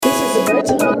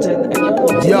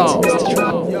Yo,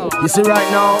 you see right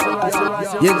now,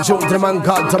 you joke the man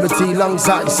called Tabity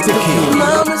alongside Sticky.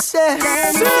 Mama said,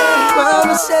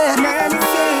 Mama said,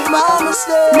 Mama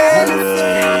said,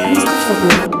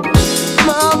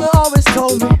 Mama always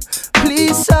told me,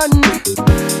 please son,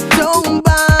 don't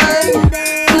buy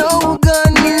no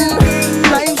gun.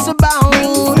 Life's about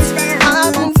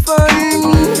having fun.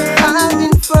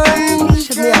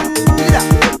 Shut me up.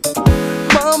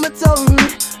 Mama told me,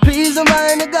 please don't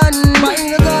buy a gun.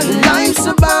 Life's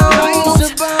about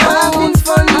having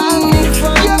fun.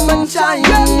 You're my child,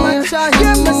 you're my son.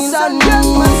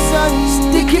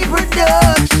 Sticky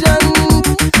production.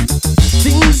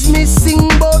 Things missing,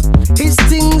 but it's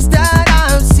things that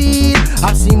I've seen.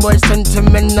 I've seen boys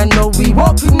sentiment, I know we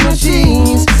walking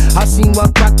machines. I've seen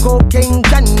what crack cocaine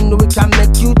can do. It can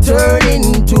make you turn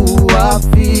into a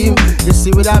film. You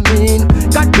see what I mean?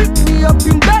 God pick me up,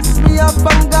 invest me up,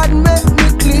 and God make me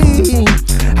clean.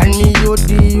 And me owe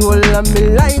the whole of my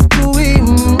life to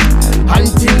Him.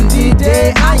 Until the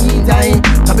day I die,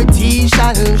 Tabity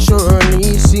shall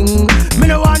surely sing. Me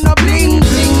no want no bling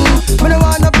bling, me no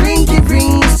want no blinky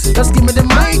rings. Just give me the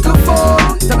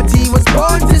microphone. Tabity was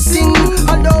born to sing.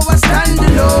 Although I stand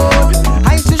alone,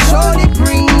 I should surely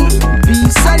bring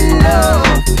peace and love,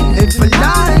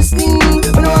 everlasting.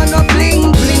 Me no want no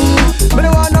bling bling, me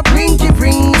no want no blinky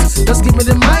rings. Just give me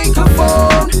the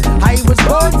microphone. I was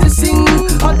born to sing.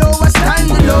 Although I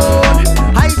stand alone,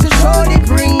 I should surely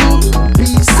bring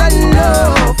peace and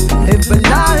love,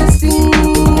 everlasting.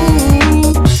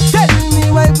 Tell me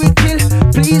why we kill,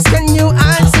 please can you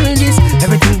answer this?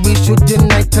 Everything we should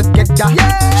unite together,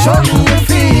 show me your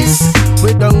face.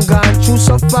 We done gone through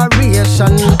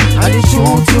sufferation, and the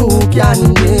truth you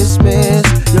can't dismiss.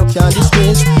 You can't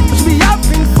dismiss. We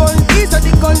having fun, these are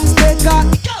the guns they got.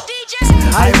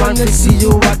 I wanna see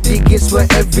you at the gates where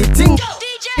everything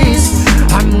is.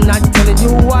 I'm not telling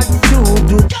you what to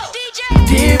do.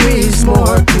 There is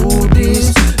more to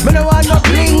this. Me no want no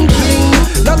bling bling,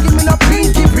 don't give me no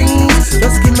blinky rings.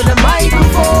 Just give me the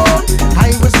microphone.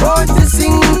 I was born to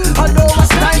sing. Although I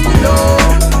stand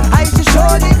alone, I should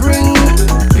surely bring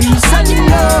peace and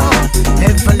love,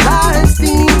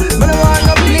 everlasting. Me no want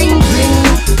no bling bling,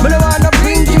 me no want no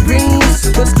blinky rings.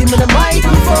 Just give me the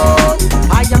microphone.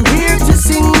 I am here to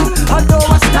sing. Although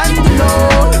I stand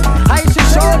alone, I should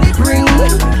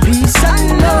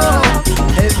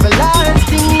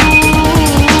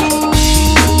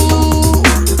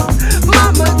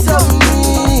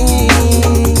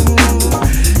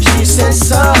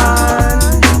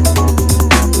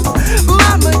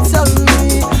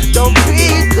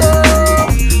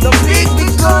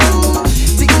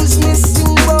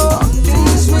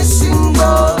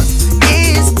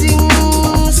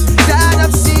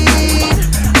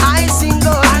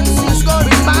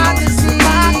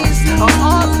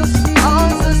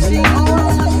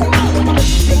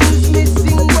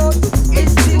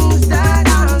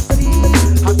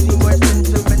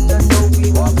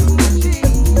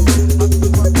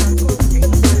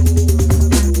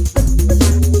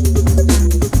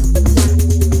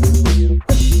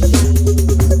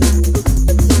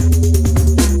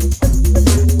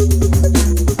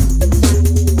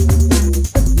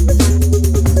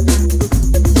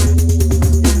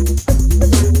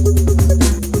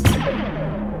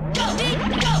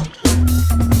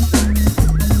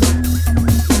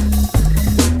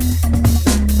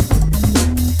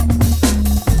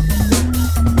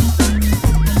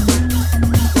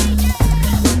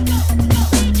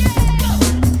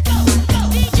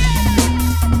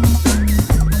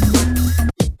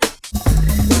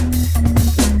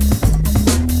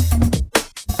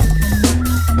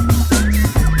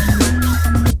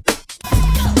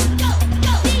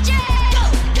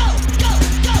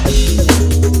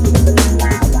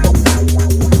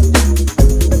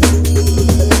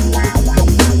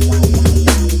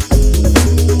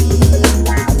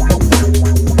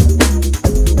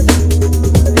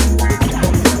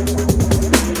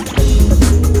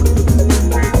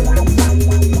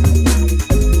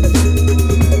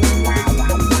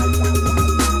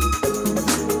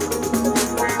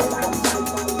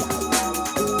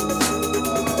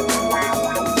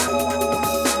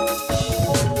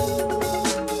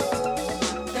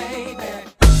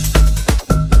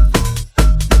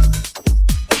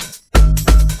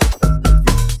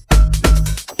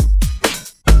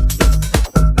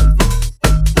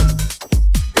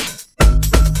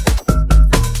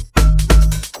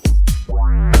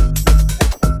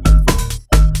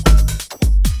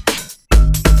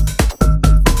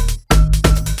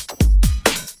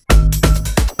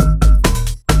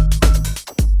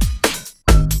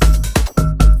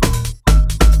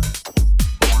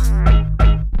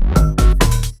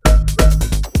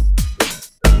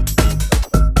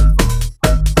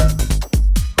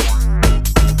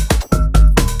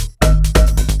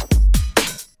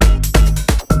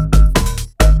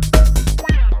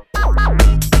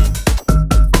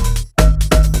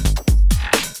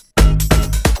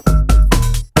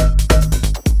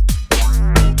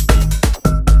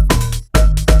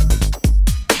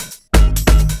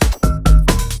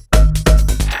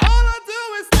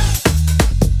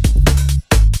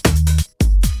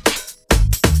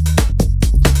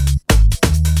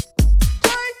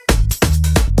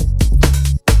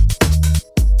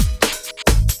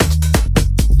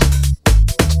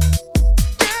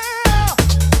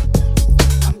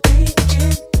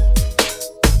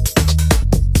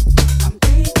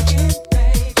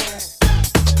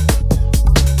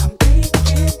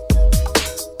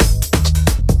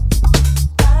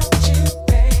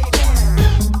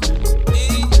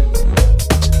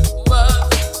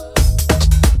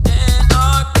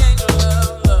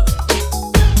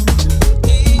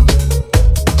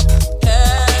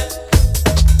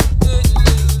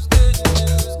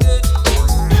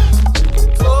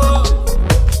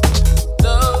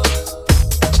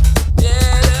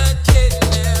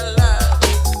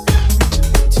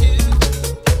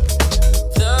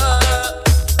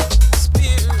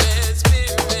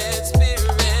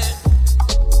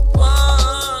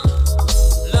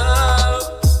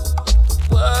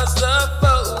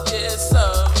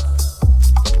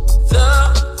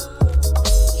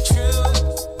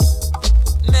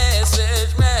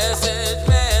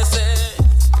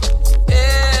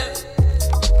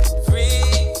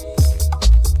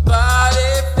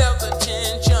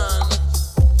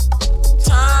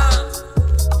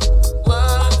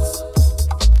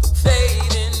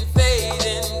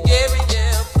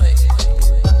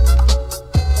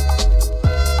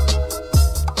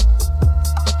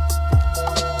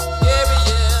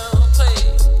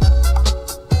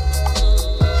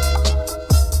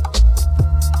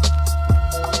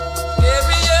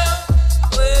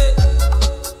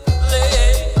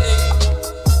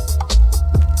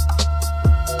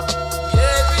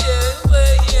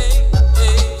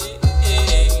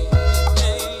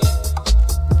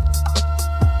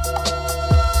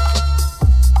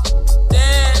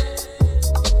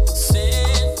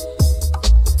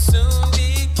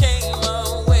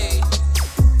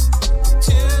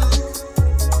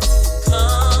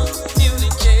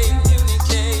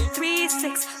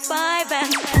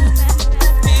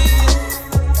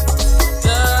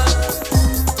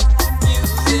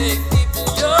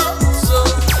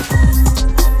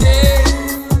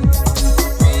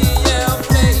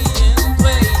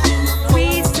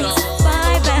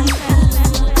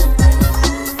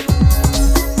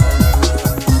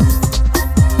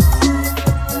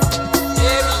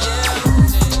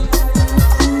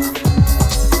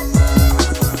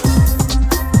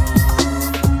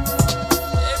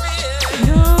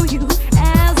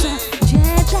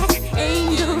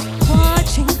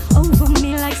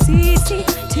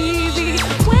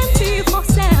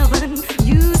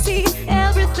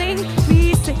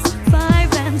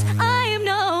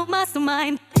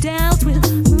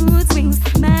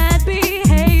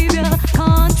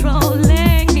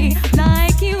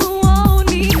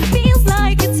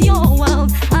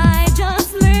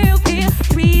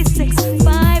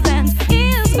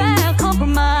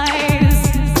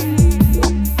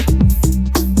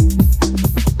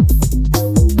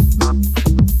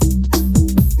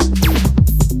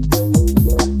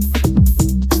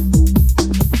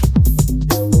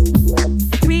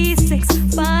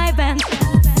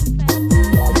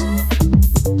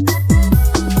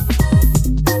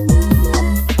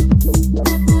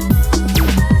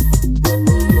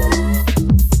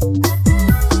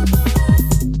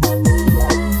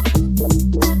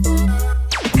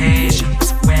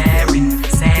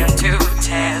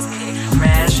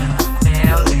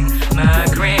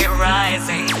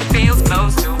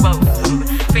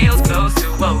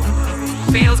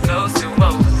feels close to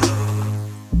overload.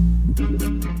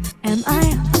 Am I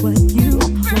what you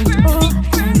want, or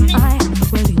am I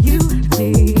what you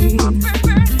need?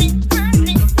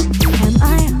 Am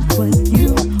I what you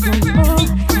want, or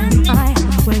am I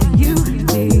what you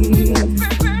need?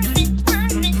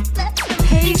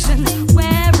 Patience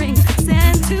wearing,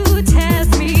 sent to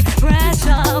test me,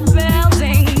 pressure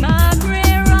building, my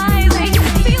grid rising,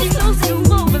 feels close to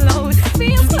overload,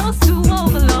 feels close to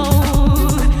overload.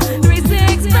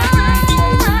 365.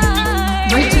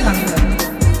 Waiting on them.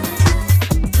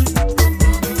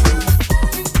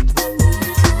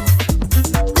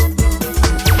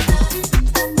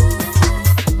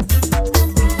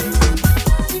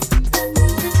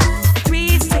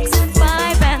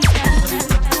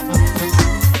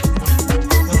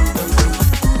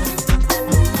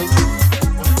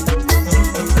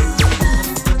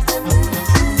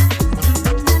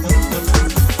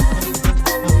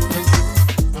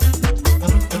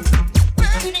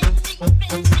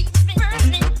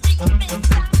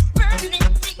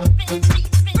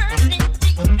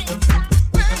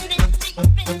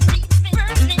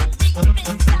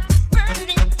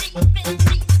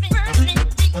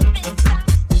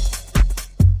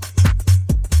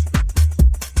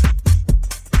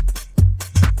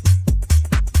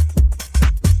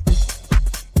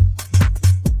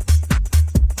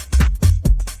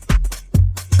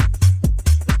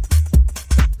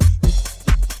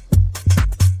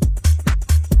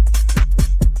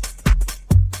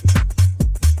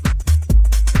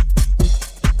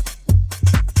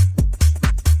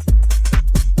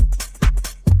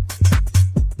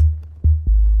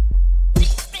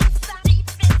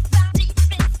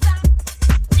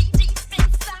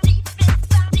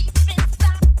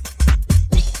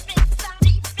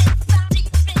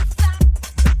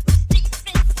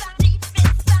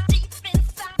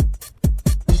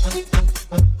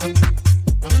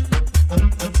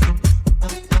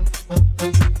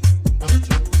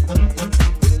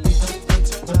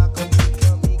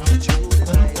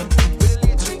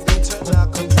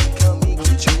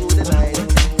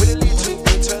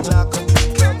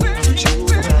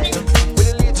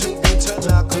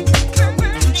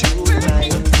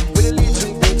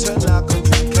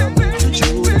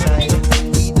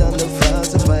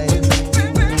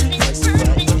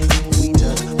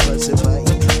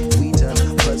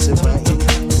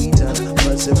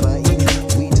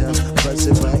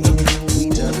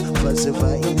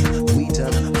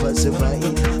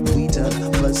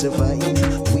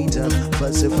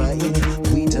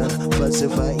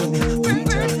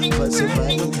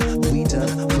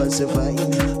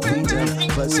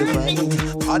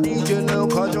 A DJ now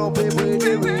can jump it with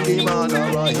the rhythm and a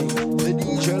rhyme. The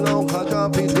DJ now can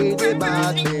jump it with the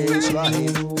bad bass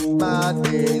line. Bad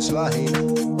bass line.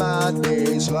 Bad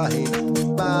bass line.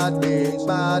 Bad bass,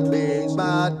 bad bass,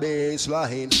 bad bass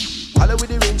line. Holla with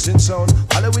the rinsing sound,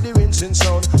 holla with the rinsing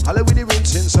sound, holla with the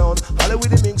rinsing sound, holla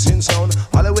with the mixing sound,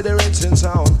 holla with the rinsing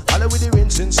sound, holla with the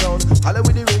rinsing sound, holla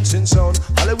with the rinsing sound,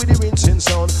 holla with the rinsing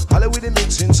sound, holla with the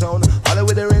mixing sound, holla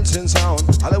with the rinsing sound,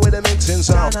 holla with the mixing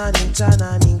sound.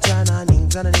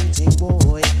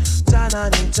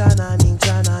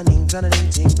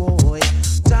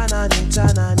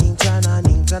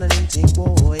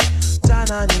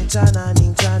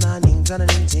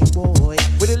 Ting boy,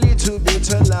 with a little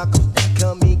bit of luck,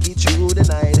 can make it through the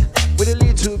night. With a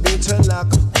little bit of luck,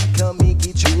 can make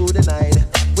it through the night.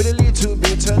 With a little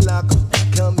bit of luck,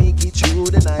 can make it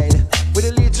through the night. With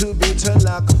a little bit of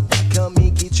luck, can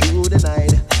make it through the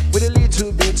night. With a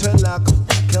little bit of luck,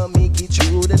 can make it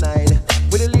through the night.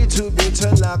 With a little bit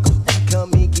of luck, can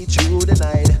make it through the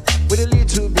night. With a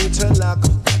little bit of luck,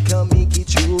 can make it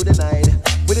through the night.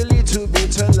 With a little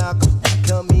bit of luck,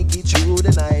 can make it through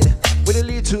the night. With a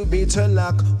little bit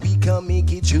of luck, we can make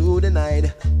it through the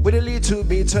night. With a little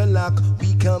bit of luck,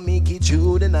 we can make it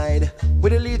through the night.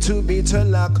 With a little bit of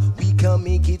luck, we can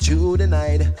make it through the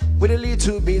night. With a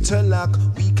little bit of luck,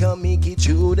 we can make it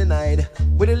through the night.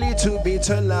 With a little bit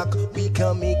of luck, we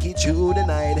can make it through the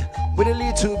night. With a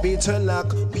little bit of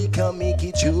luck, we can make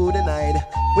it through the night.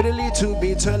 With a little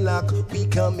bit of luck, we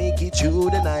can make it through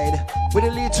the night. With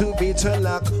a little bit of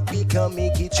luck, we can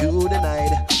make it through the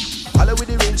night. Holla with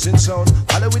the rinsing sound,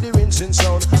 holla with the rinsing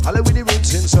sound, holla with the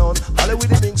rinsing sound, holla with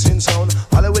the rinsing sound,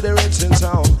 holla with the rinsing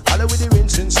sound, holla with the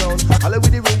rinsing sound, holla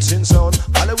with the rinsing sound,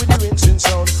 holla with the rinsing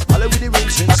sound, holla with the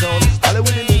rinsing sound, holla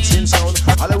with the rinsing sound,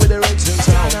 holla with the rinsing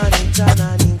sound.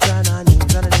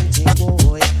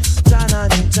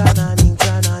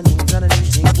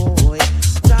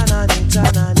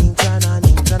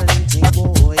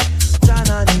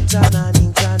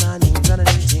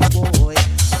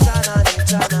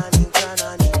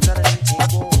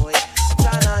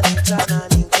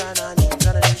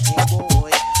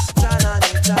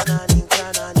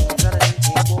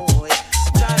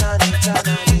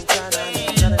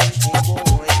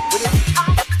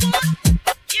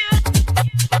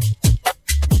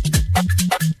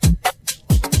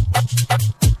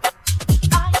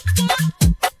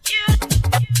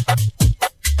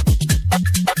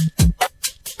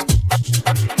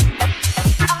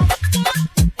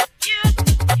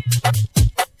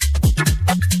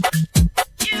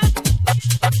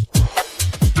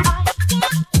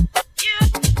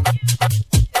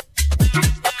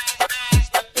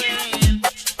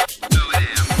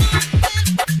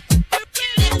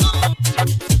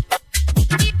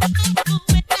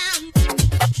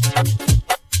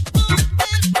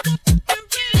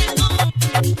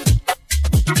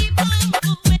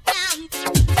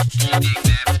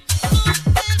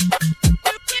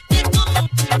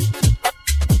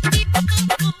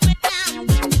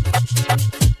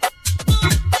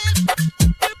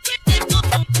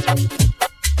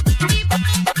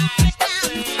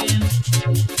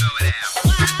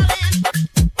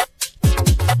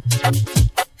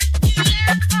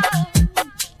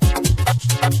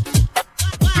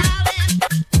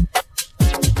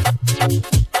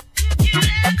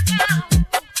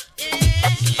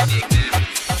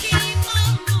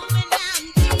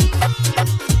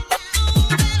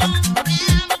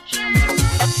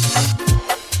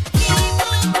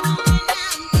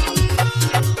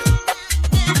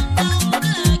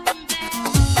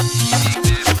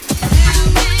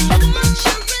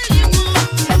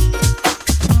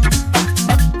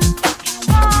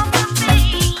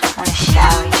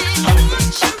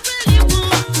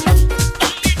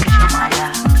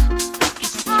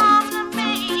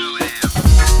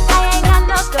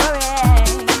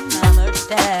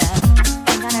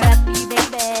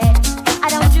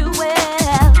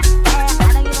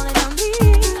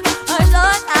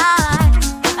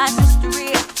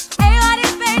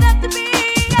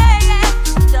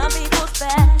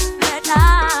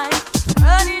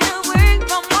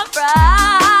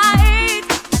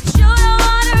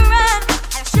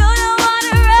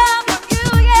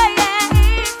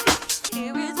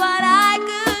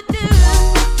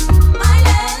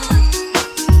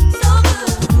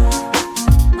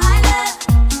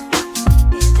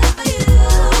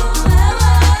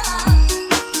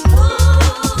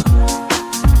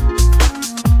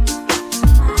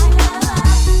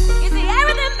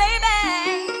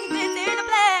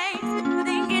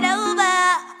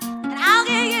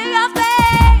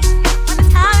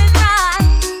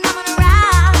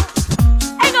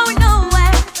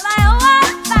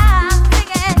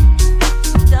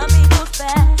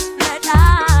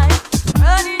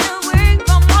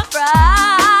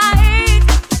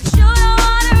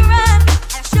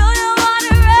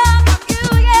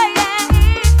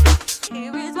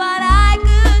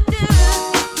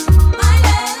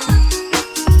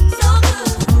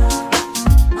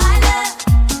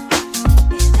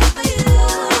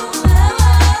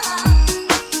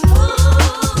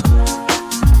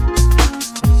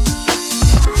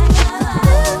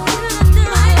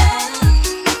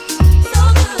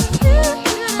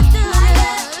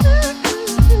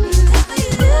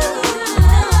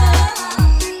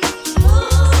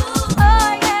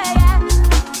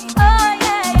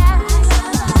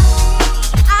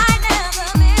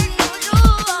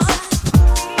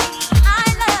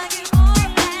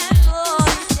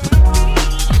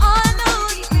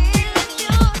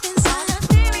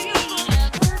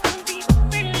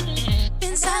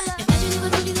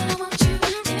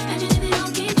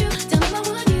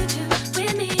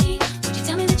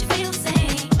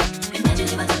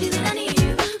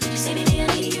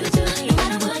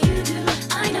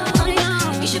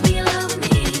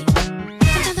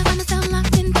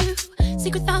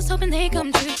 they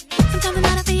come true. Sometimes at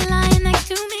night I feel you lying next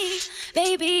to me,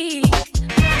 baby.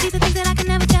 These are things that I can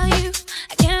never tell you.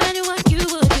 I can't imagine what you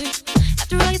would do.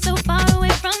 After all, you're so far away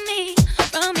from me,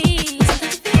 from me.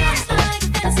 Sometimes it feels like a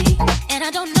fantasy, and I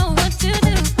don't know what to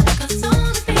do. 'Cause it's all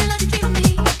the feel like you treat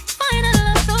me. Find out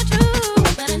love so true,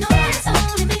 but I know it's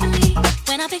only me.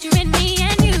 When I picture in me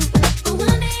and you, but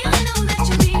one day I know that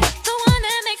you'll be the one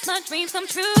that makes my dreams come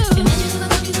true. Imagine if I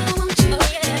told you that I want you. Oh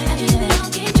yeah. Imagine if it all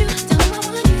came true. Tell me what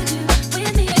would you do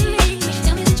with me?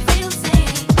 Tell me that you feel the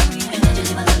same. Imagine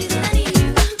if I told you that I need you.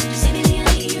 Would you say maybe I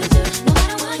need you too? No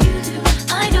matter what you do,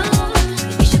 I know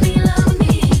you should be in love with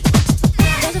me.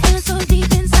 There's a feeling so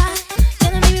deep inside,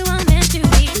 telling me we weren't meant to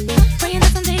be. Praying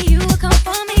that someday you will come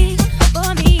for me, for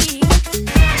me.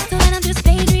 Till then I'm just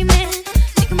daydreaming,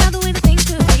 thinking about the way that things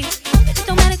could be. It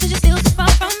don't matter 'cause you're still so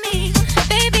far from me,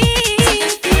 baby.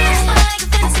 It feels like a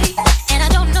fantasy, and I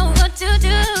don't know what to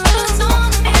do. 'Cause it's all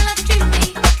the feel like you treat me.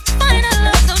 Find out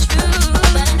love so true,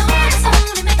 but I know it's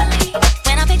only make-believe.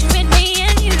 When I picture it, me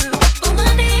and you, but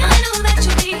one day I know that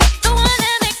you'll be the one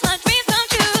that makes my dreams come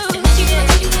true. Imagine if I told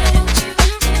you that I want you.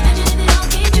 Imagine if it all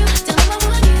came true. Tell me what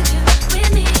would you do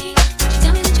with me? Would you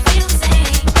tell me that you feel the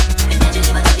same? Imagine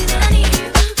if I told you that I need you.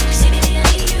 Would you say maybe I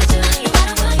need you too? No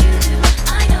matter what you do,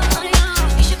 I know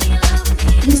you should be in love with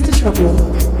me. Mr. Trouble.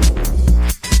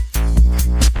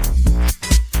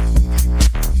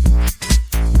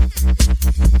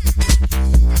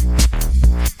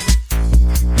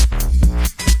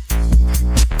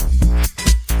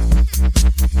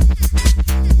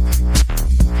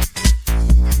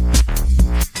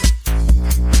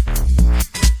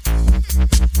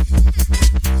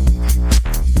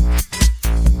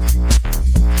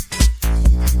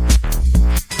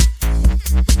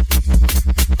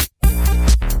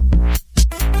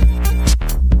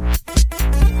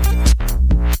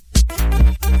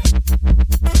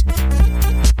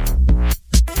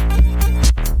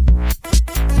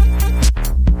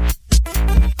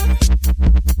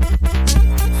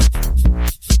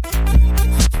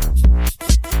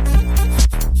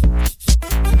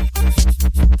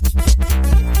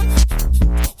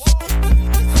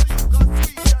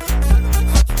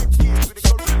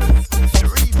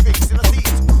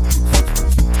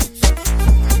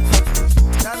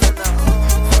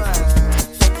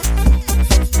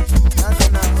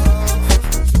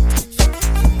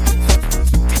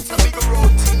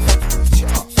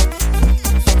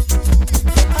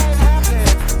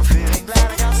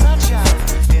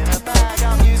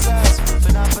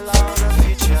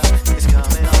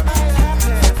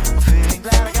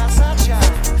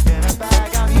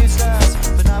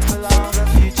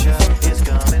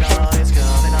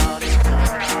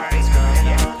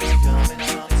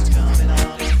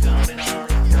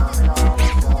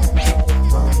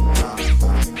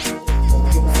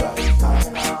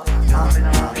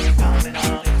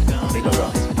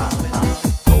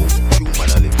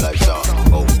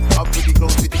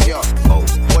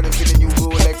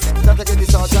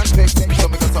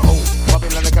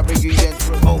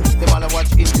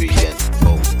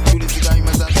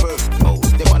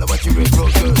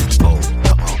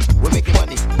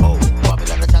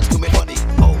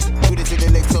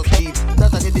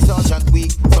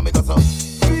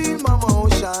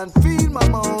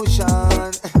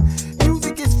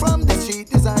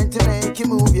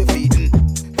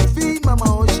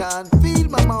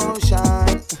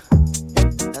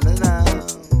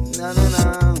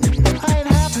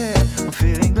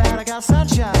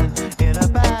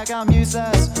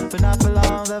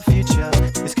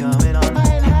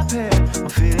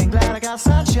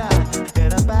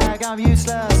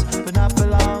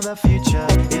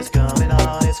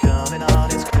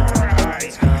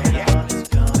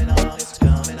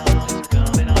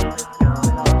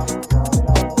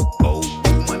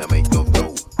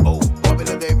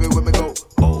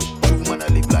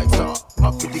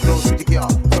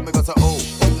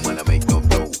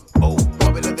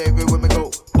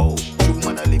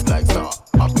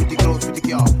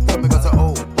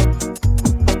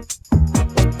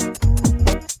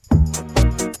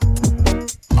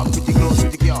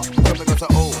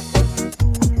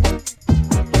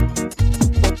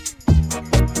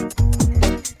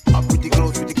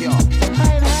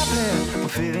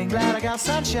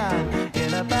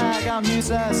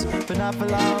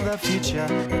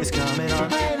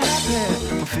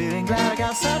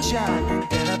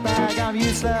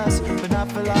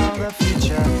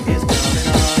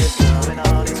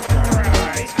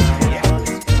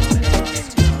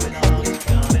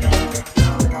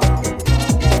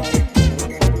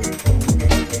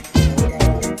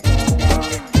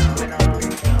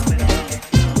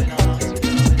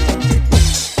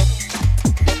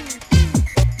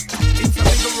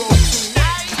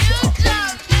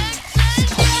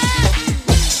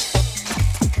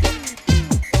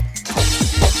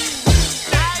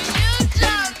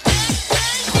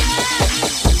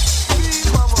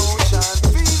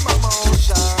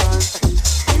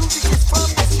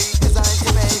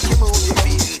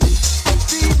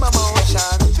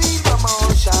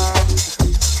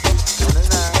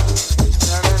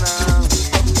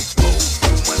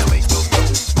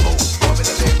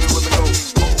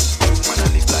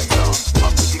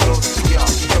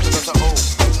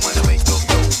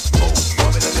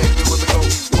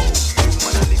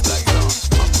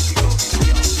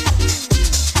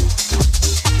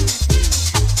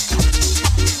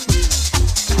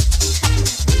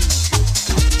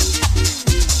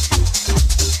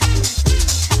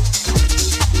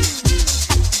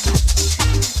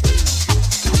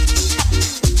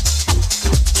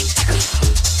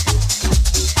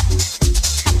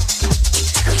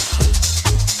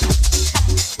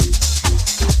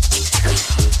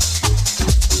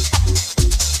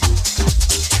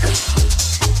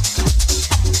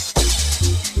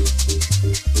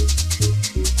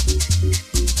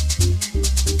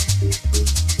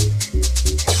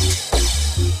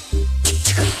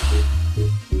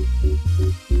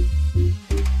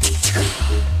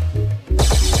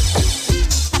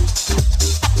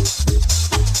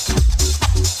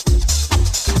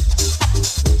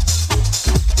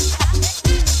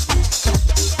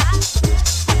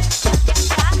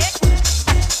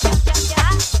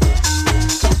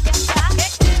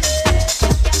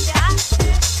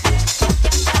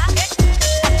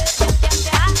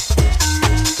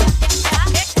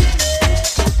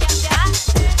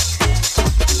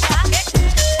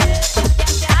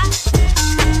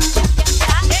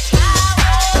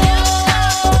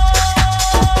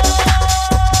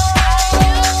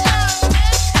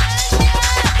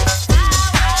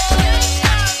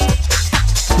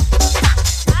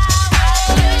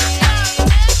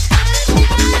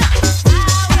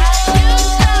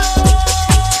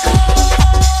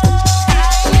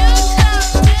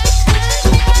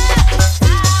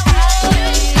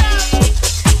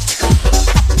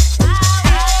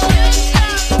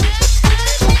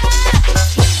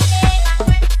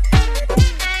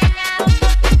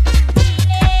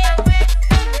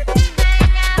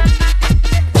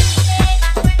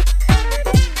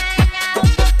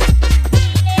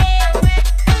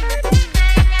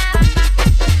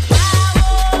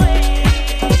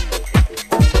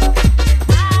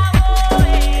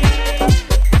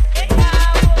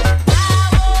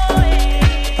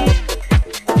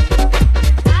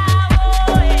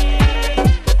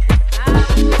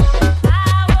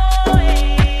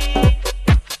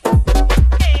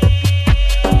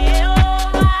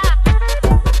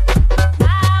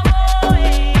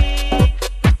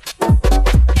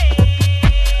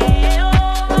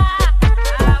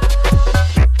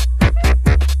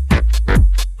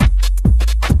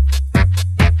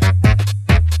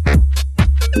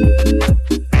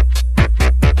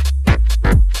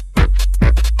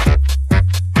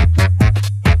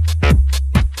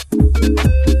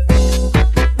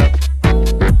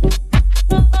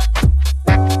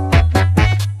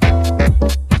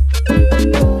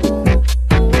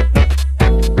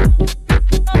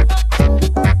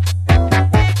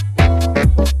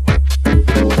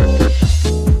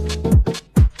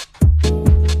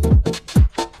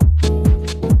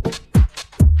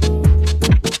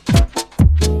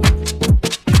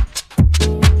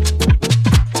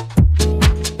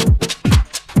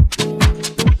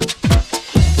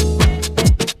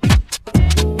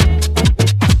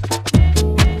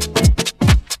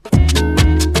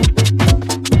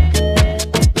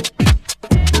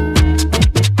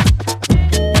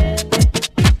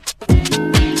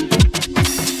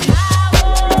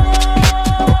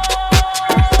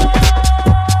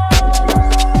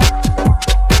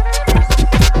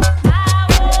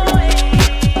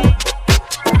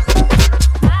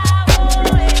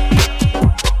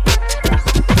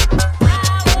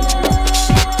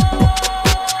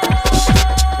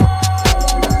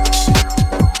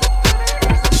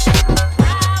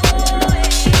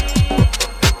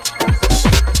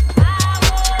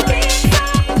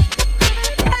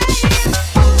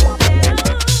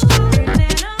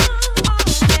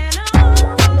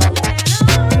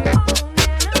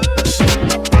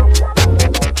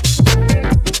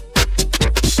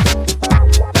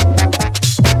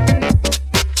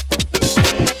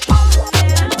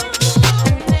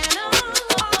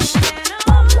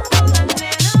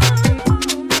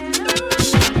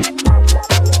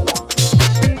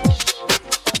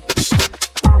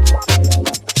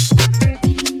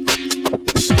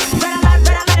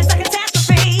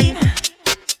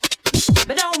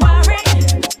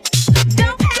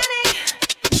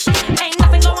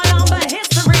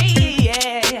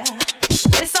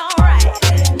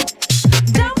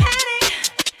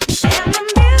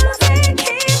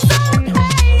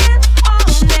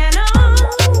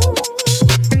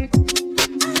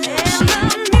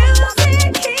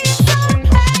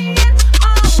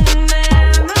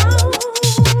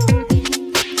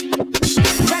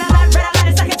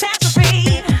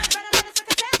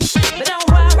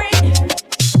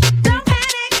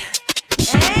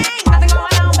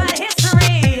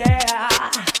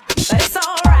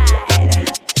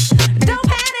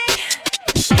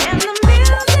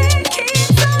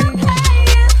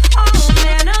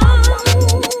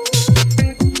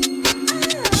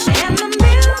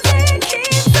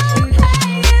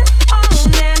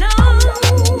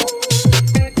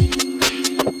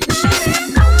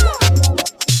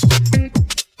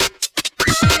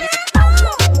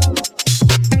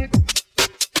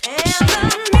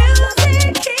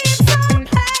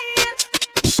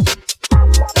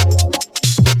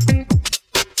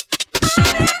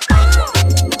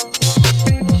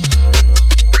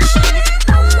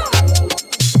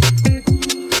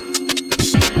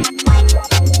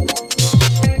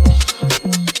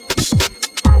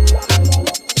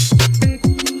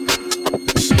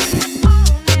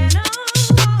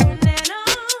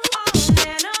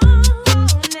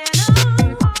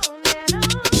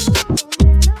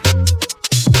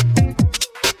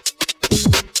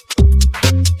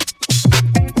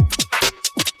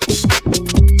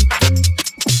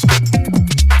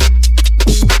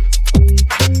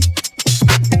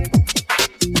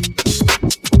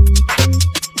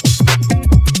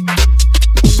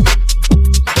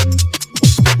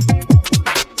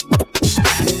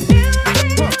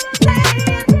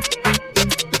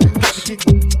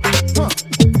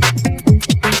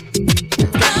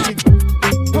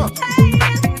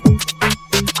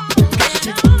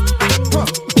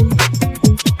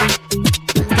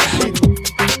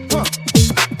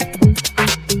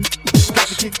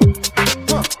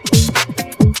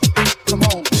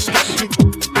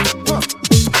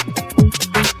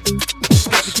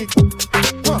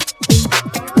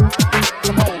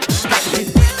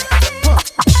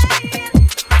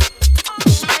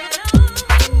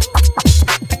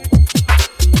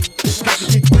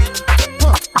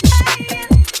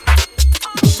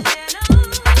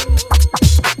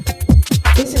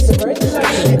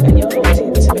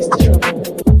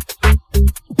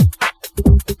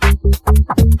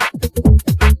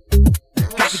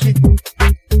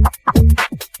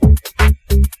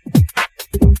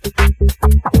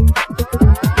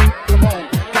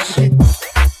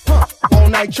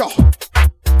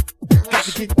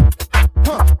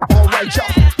 Alright,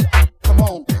 y'all. Come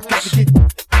on, got to get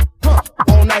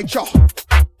all night, y'all.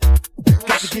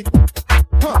 Got to get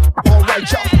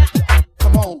alright, y'all.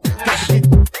 Come on, got to get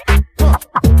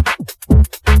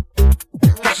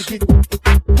got to get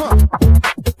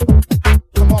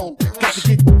come on, got to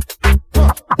get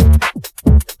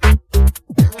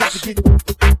got to get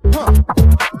come on,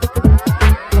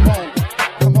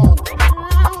 come on.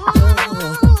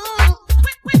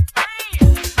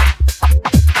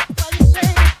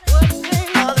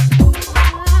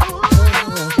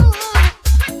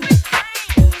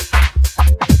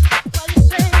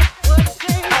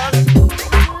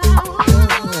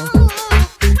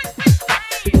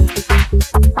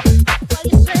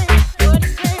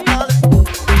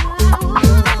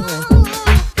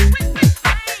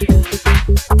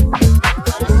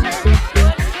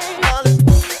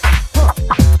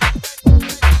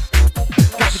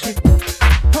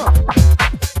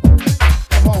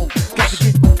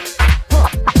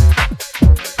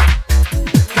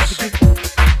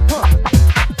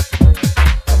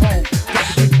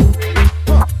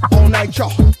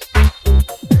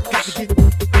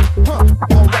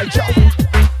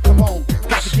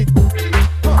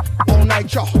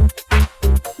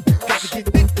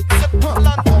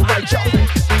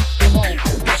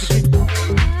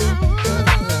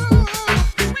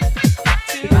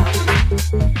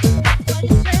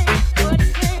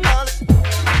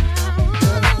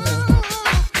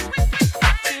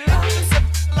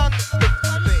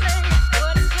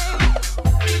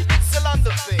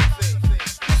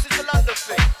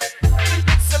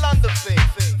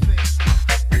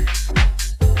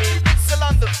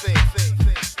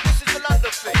 This is a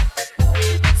London thing.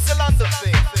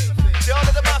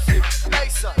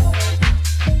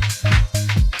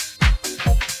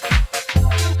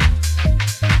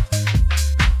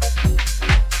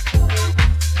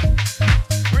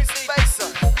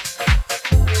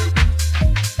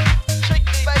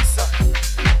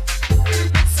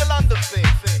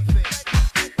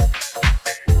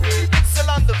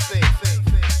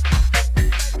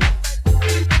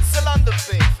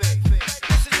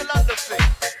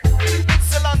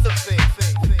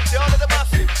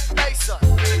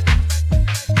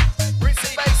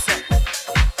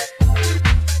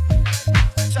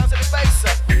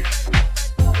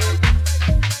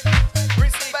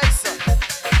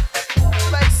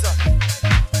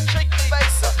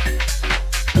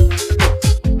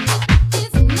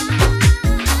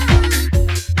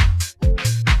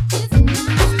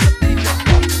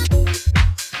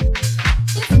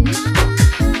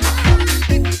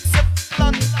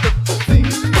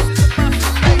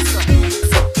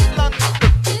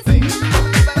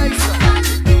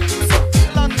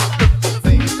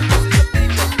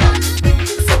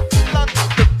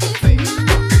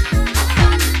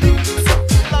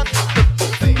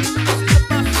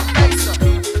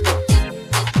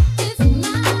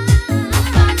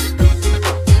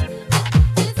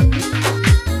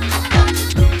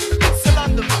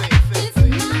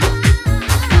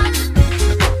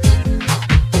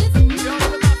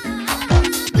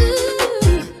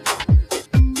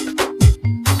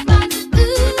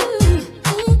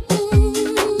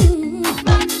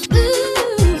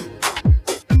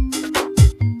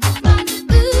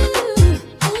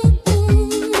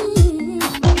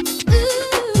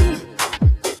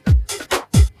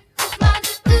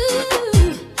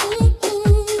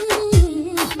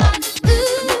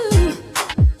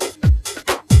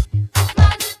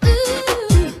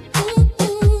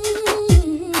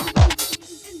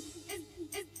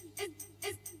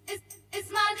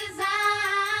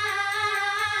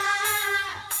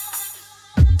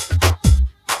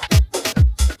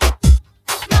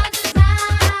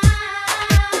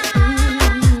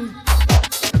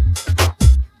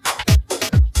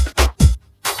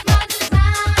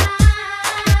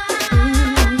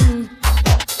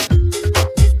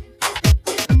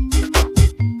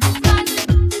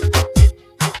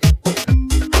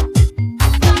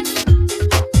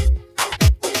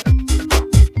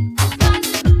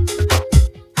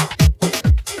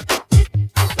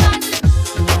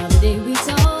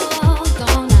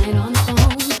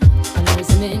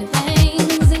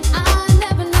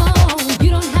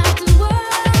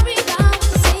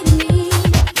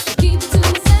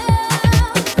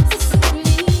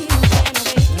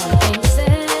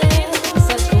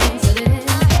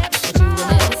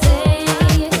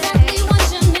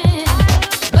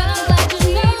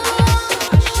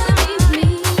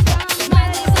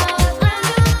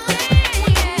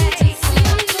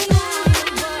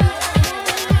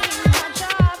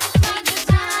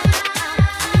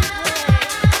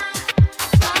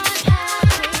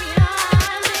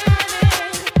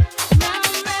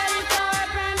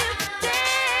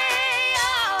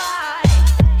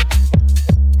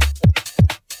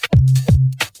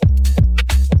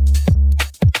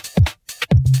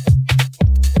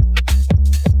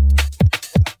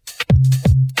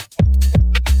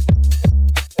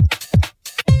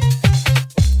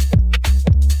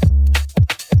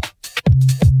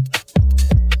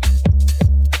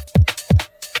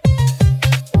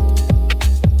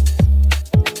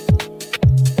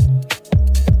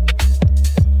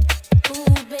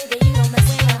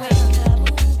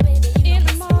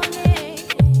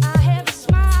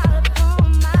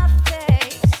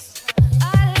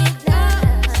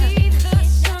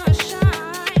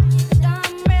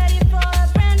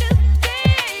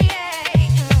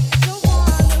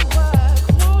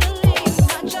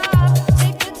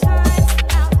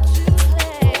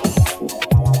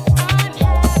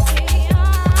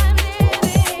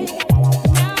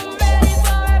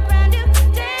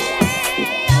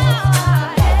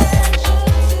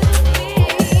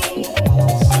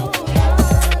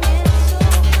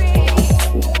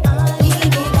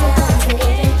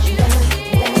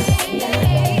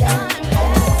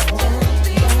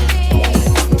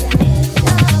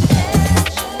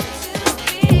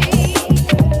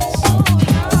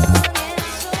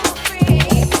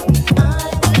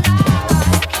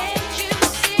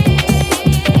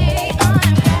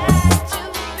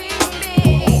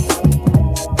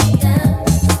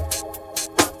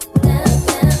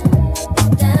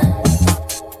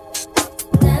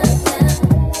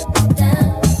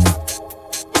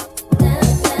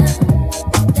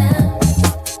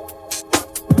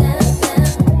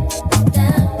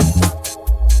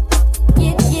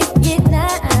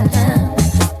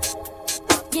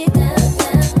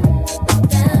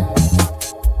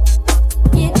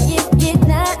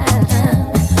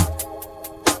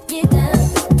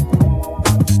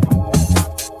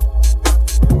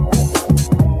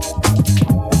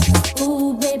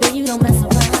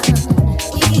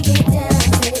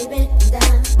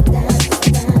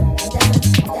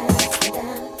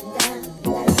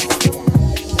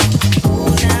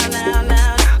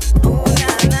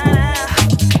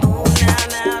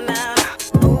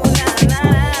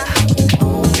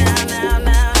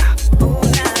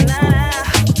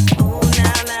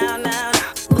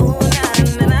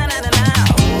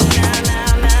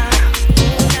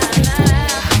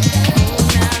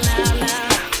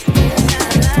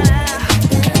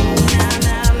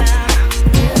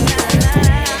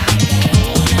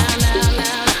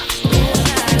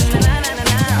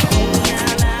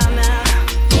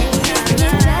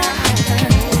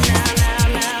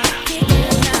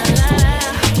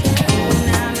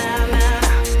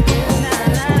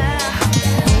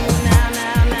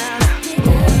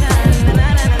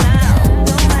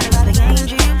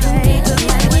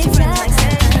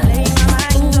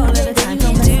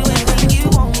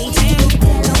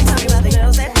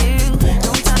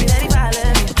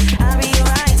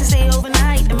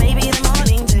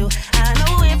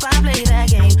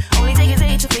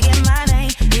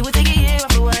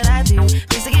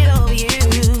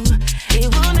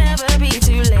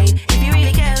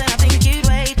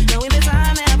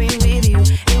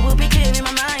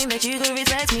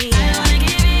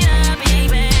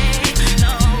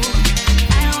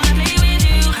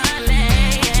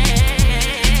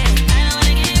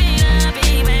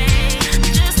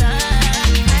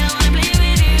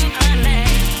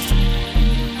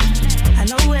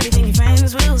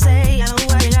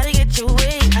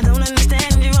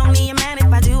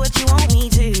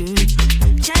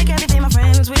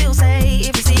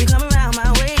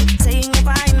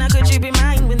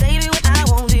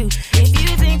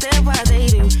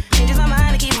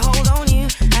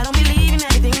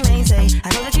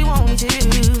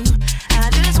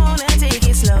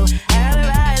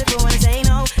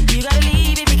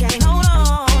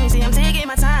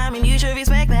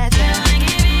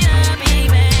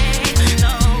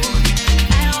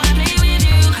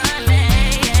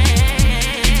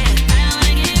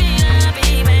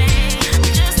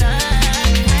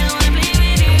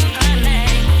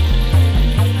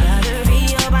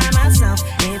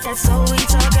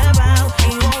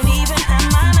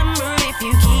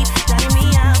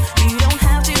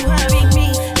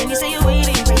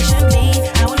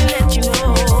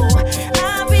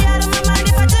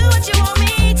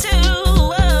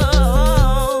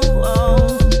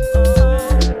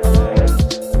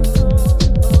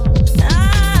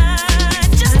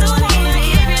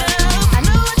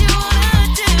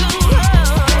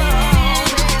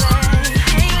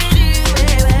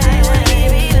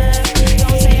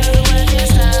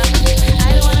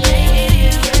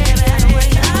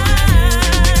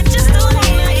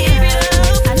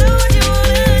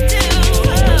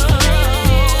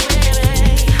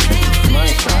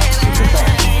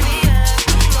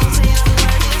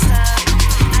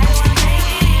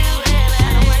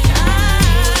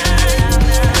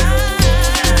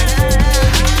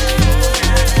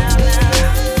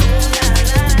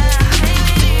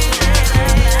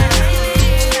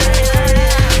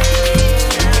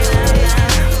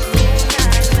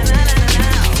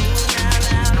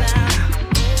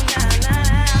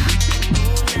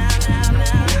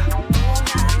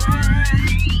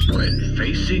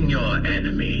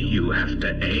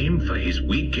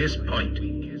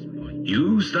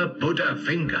 Use the Buddha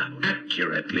finger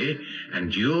accurately,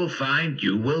 and you'll find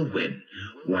you will win,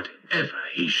 whatever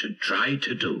he should try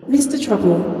to do. Mr.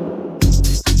 Trouble.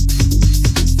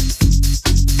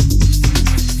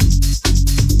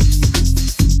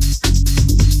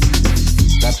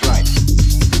 That's right.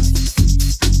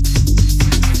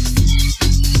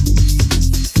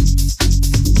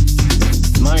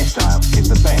 My style is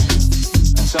the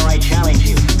best, and so I challenge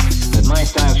you that my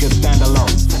style should stand alone.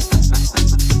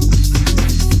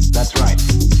 That's right.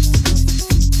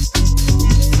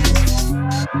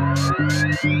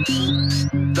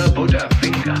 The Buddha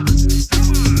finger.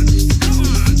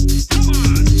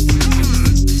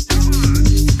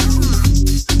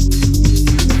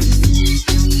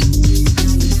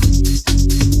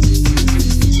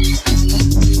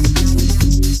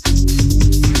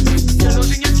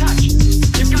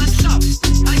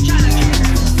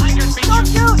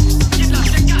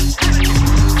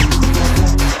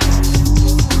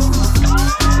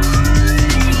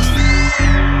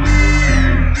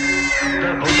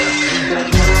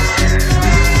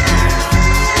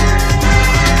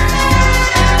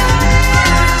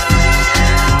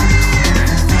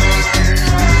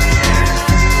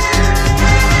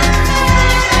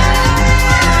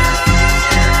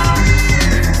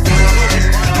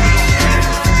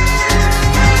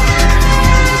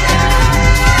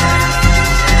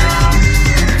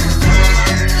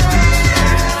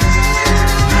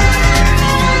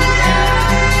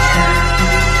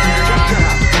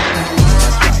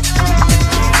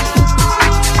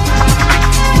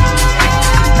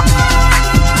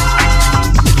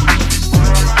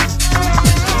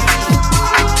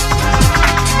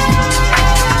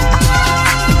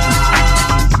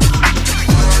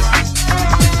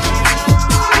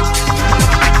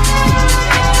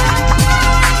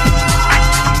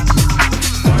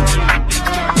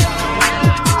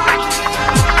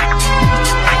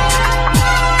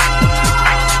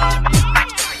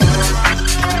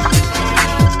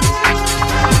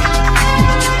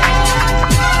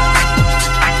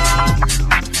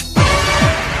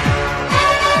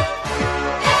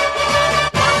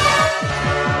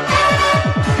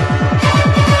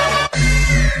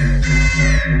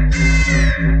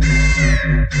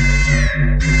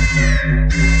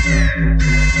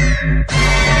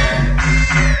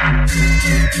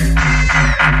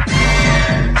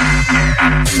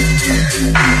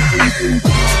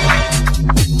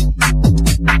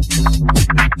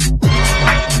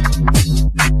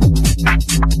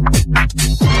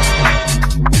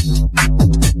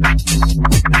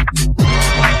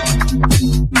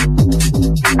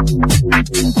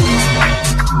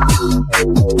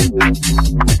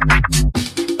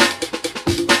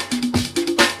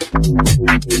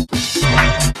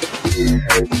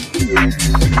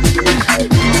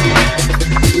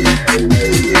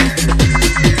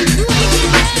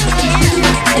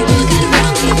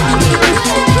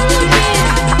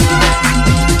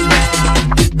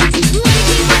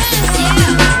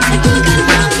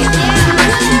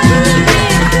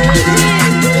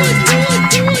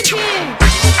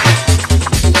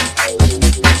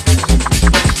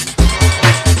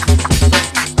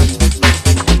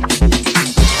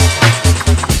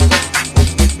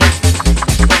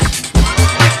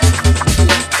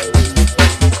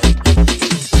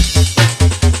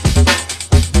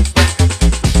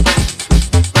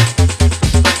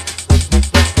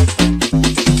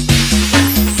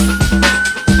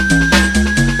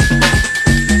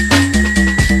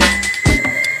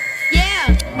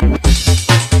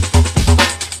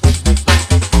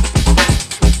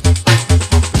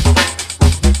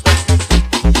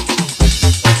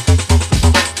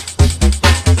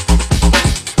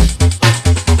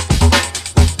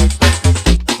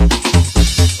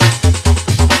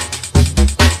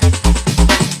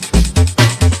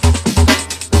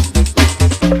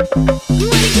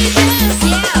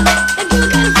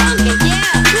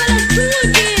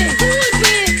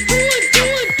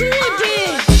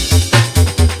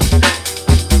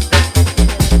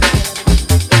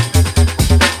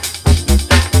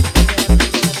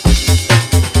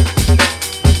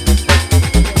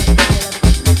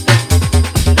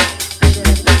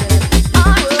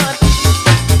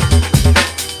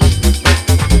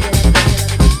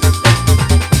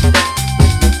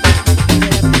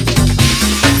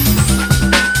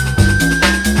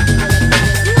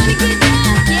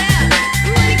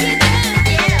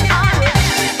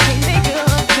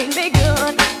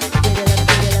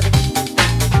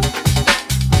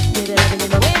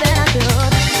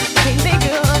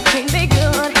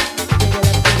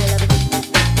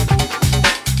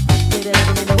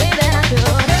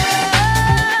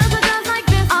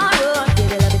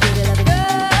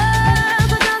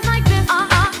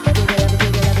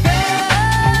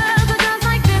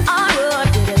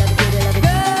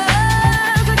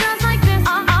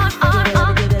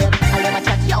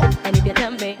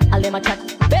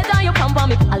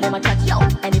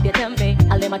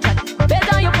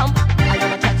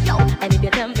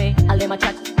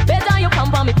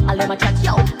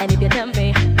 if you tell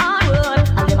me I would,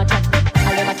 I'll never chat,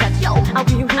 yo, I'll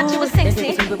be rude. And she was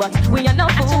sexy, but we are no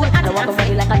food. I don't walk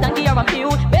away like a donkey or a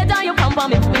mule. Better you come for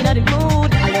me, put me in the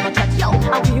mood. I'll never chat, yo,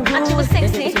 I'll be rude. And she was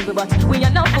sexy, but we are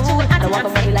no food. I don't walk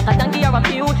away like a donkey or a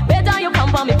mule. Better you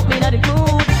come for me, put me in the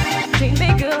mood. Treat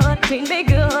me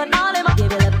good, all in my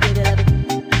give it up, give it up.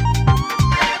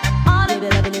 All give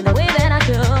it up in the way that I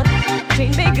should.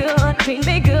 Treat me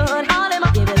good, all in my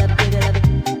give it up, give it up.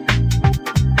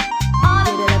 All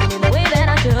give it up in the way that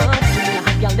I should. Give me a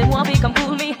hot girl, they want me come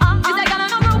cool me. Is that girl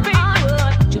no groupie?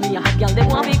 Give me a hot girl, they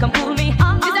want me come cool me. Is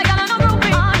that girl no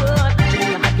groupie? Give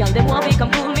me a hot girl, they want me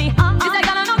come cool me. Is that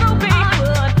girl no groupie?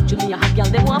 Give me a hot girl,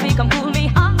 they want me come cool me.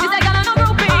 Is that girl no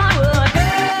groupie?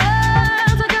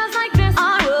 Girls are just like this. I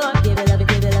would give it up,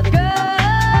 give it up.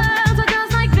 Girls are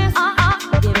just like this.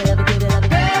 Give it up, give it up.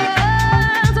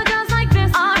 Girls are just like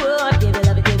this. I would give it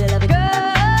up, give it up.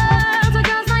 Girls are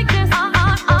just like this.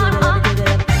 Give it up, give it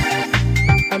up.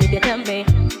 And if you tell me,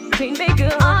 treat me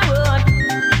good, I would.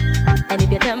 And if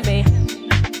you tell me,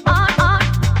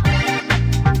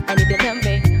 and if you tell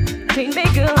me, treat me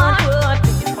good, I would.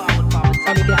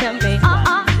 And if you tell me,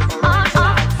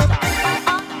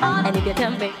 and if you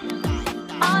tell me,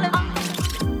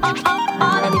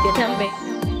 and if you tell me,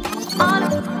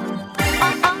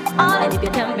 and if you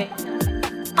tell me,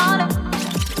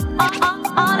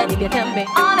 and if you tell me,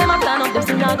 all them a plan up, them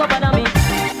still not go bother me.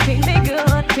 Treat me good,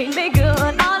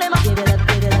 all them a give it up,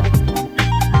 give it up.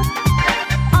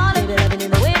 All give it up in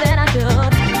the way that I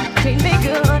should. Treat me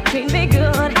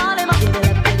good, all them a give it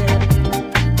up, give it up.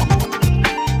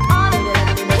 All give it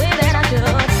up in the way that I should.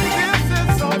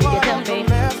 And if you tell me,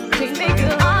 treat me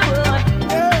good, I would.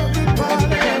 And if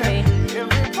you tell me,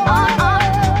 and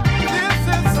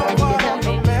if you tell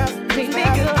me, treat me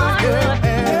good, I would.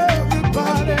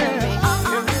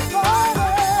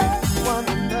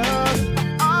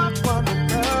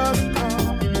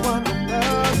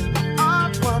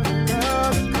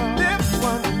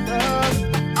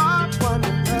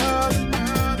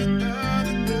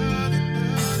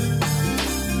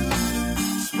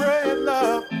 Spread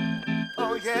love,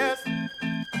 oh yes.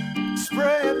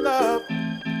 Spread love,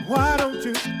 why don't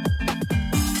you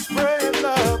spread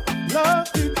love, love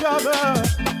each other.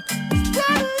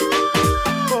 Spread love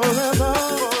forever,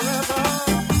 forever.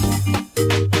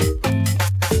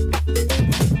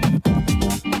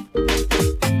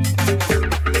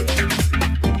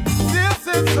 This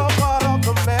is a part of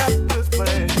the master's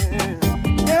plan.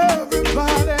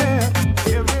 Everybody,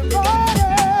 everybody,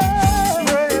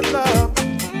 spread love,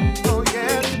 oh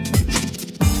yes.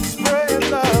 Spread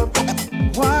love,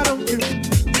 why don't you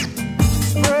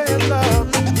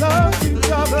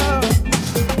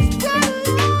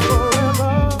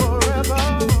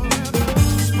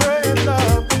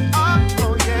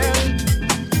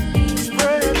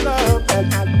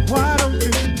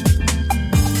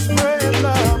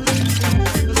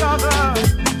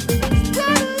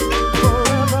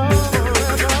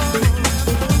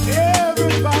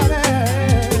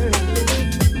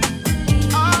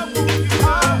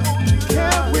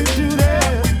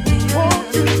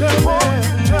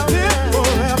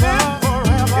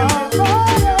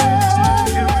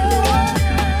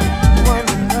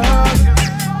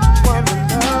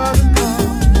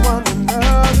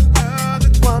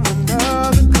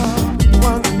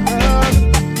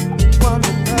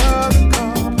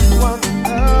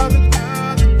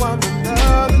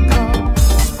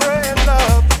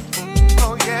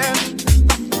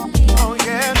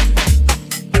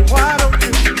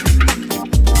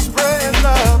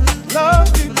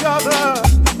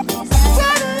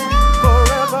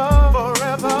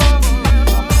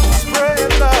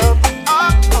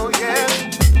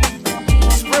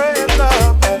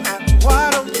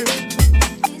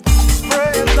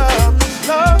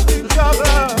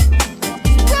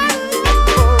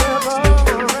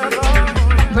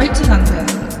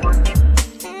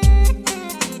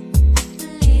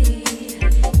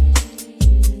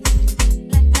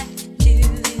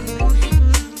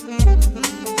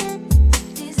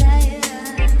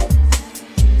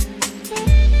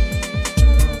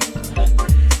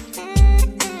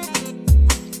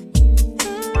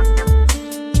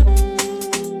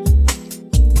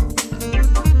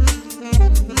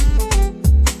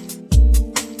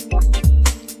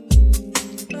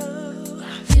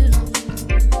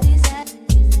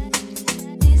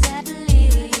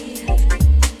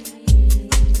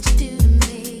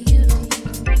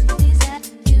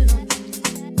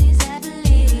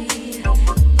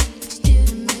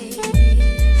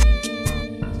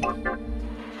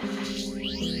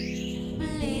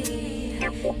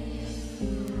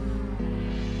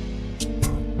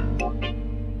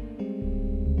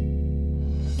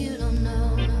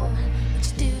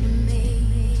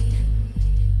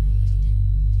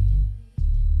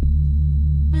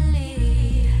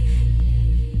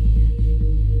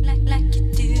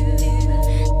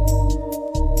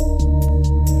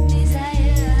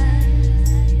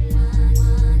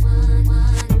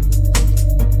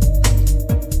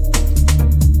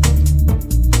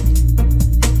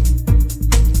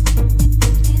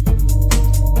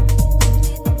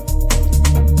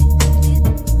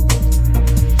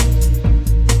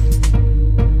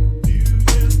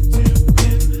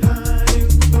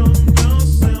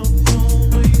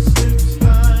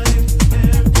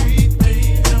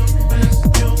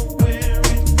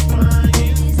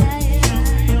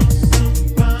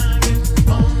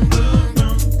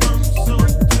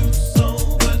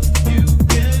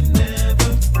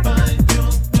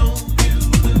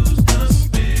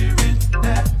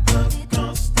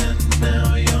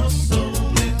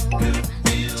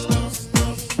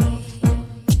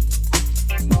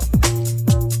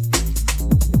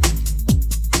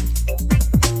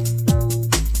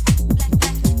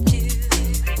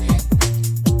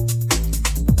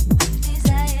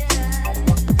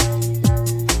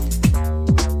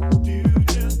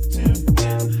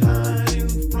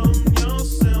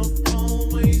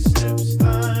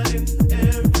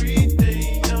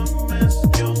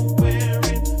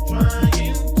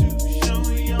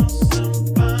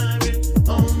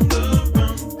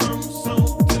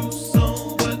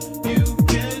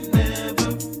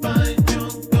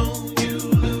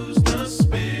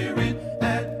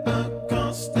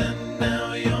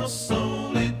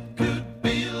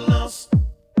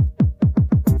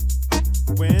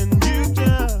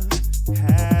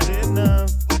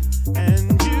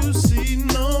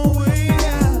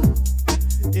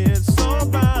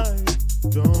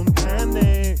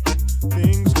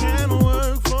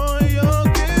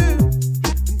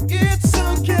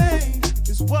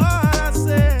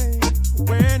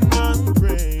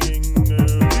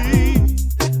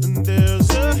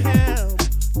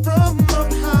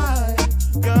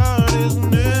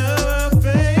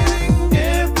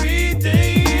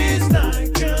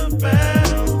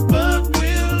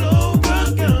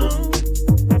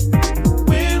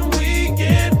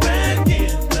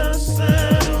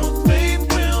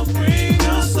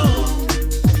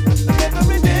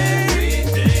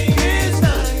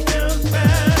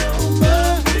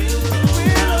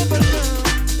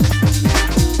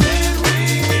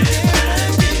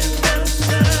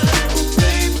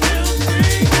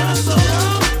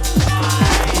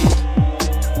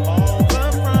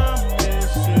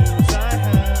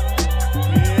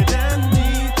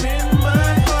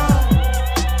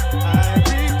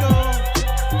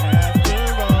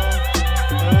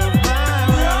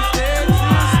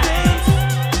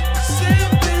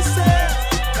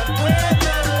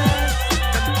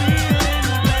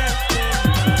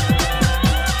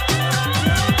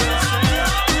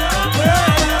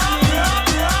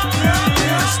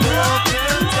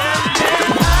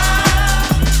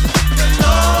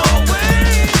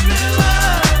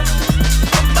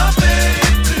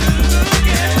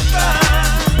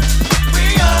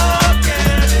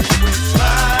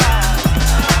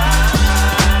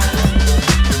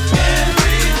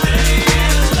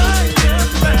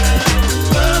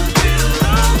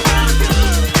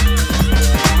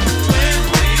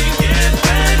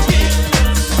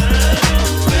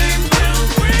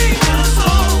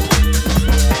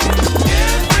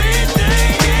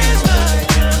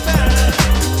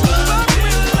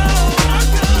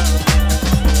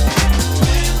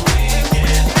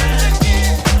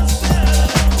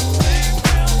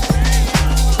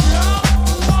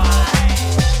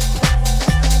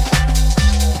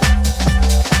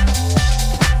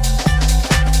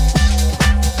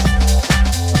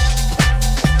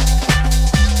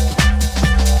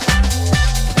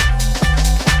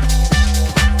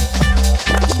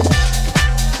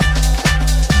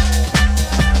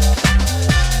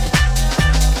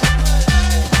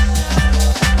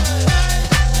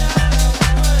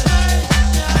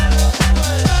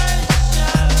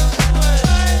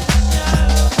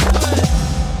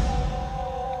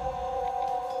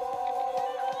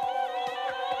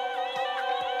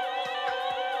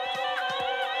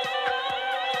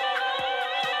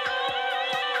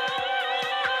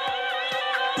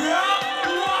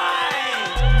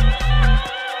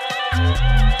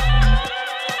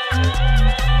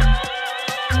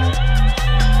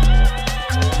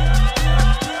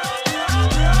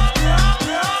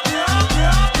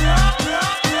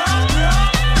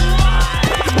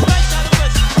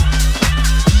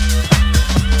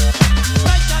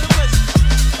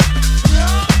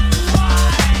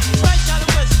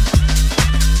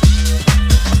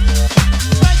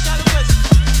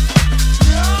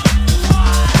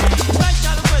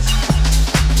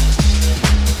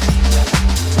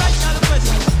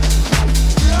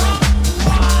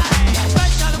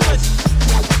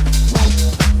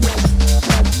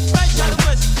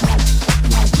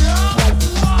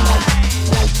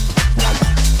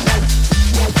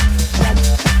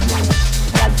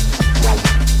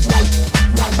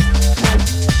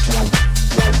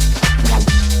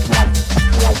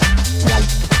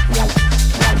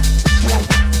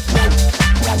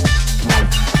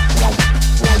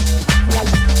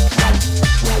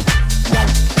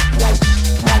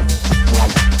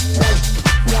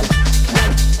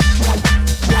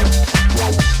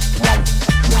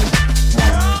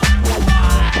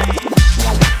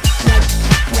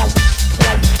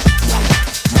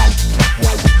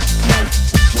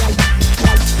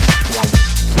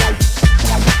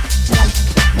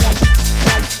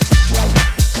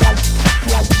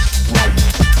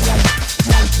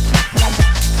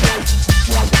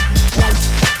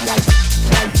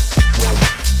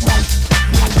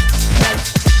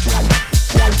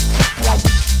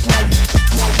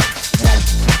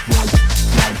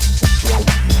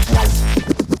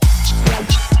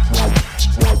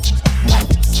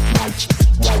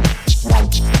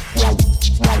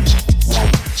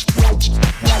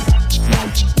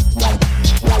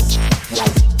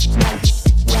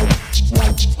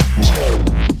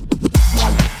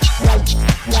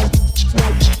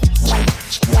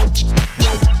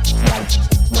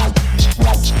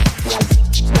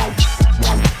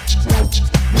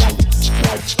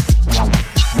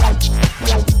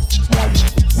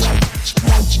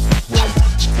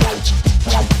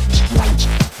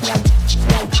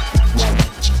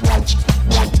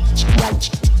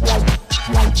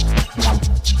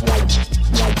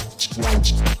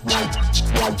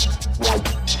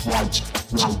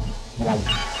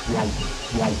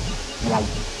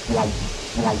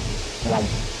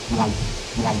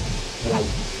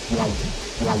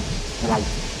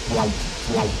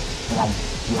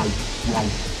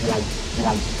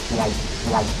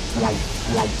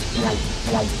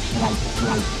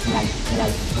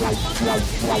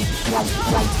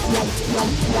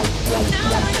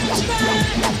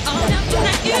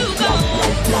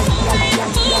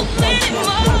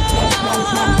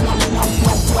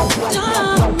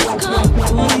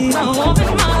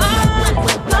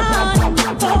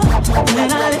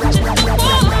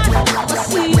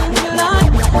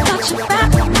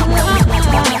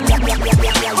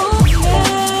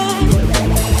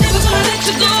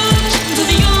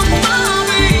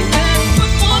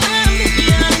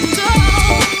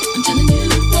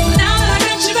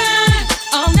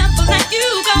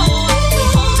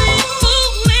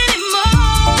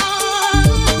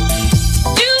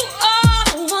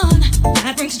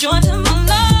Brings joy to my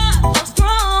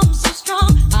life.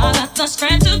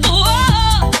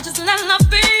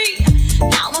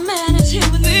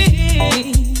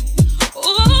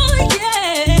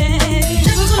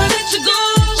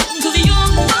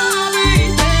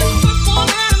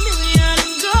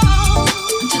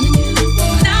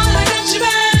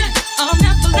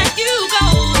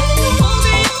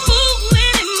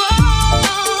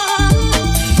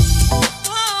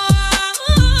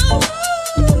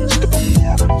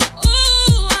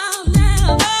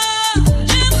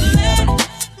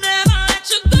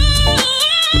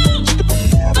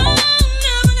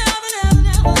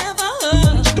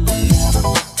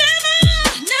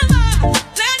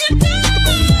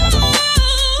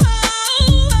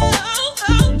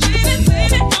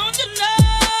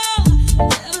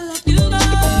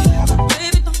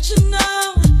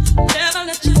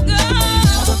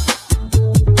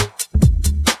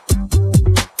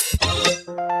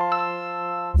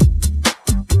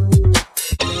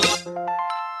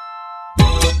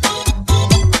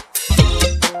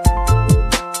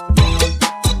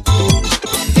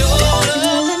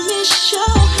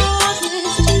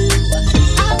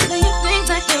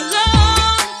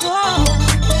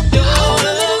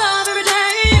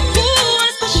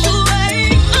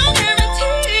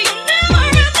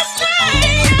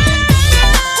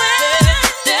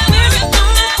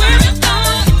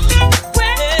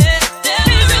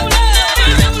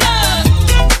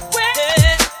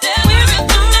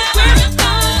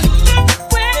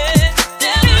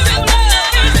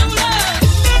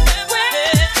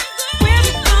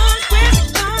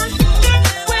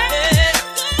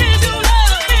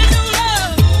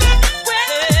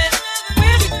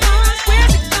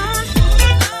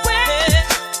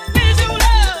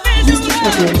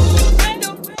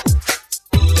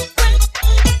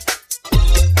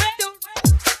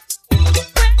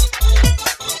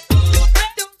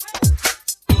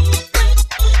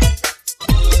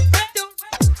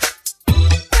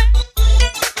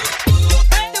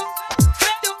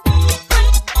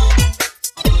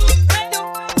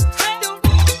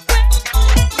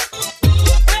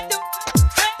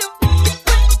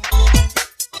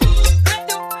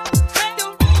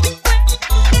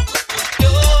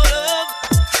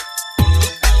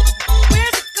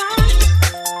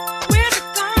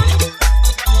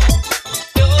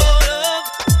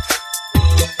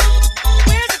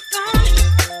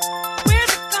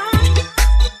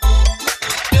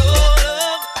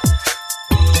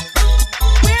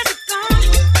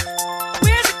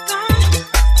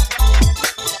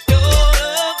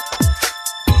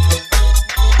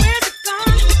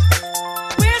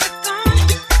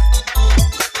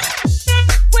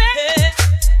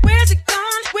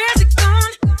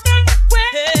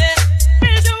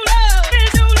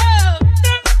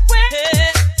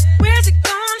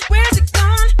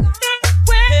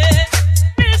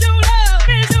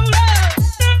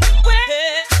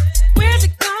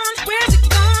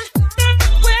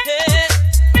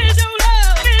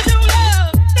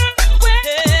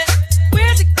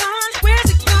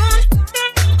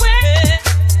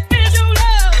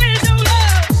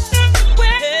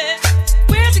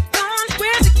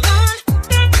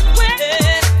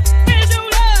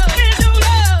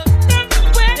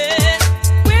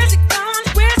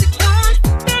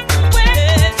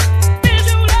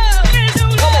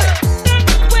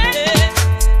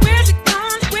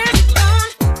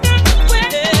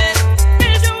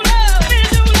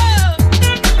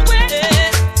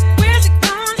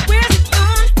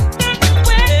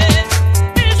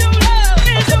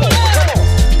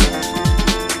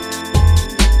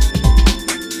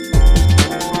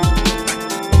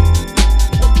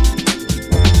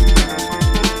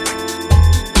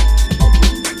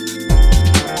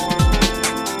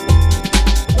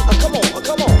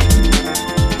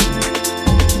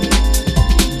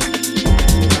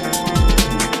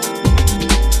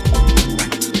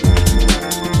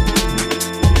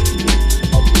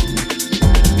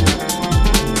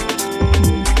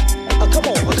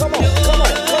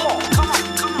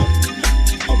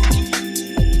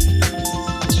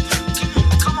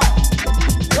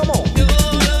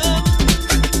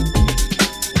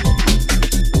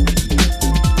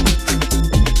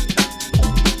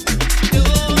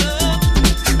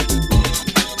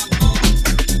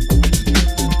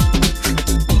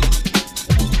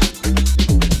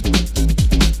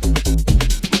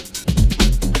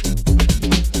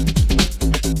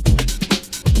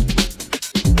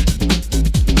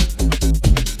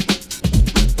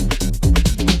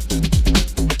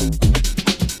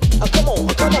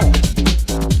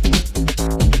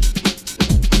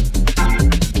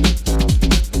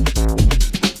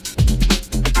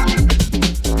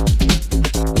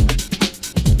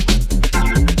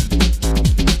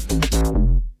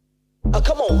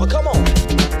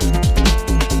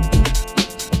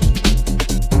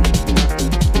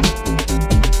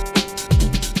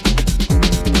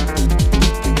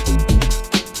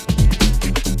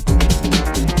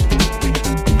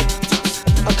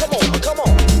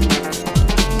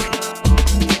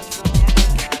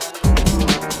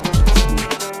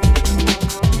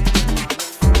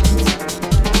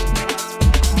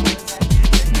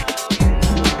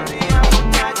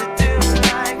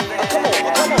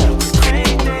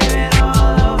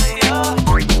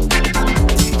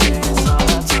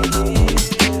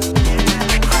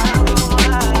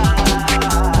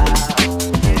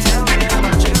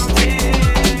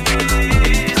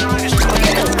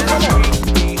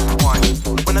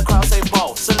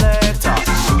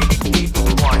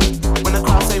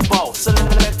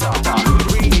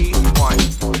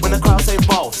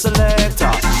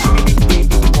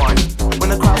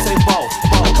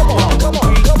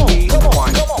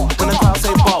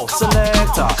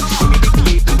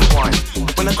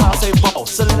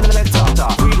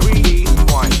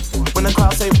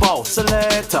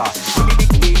 selector.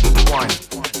 Rewind.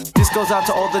 This goes out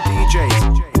to all the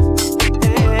DJs.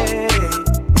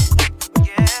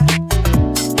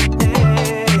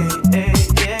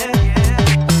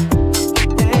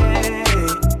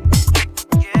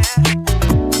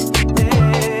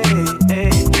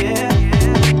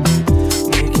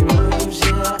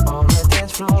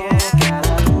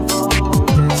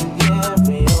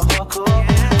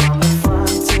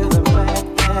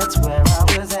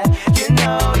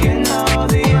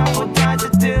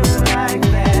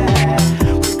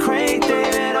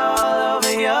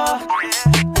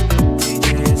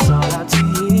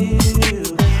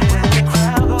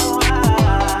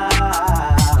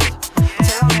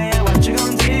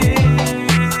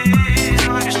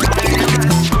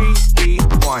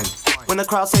 When the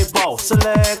crowd say ball,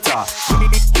 selector.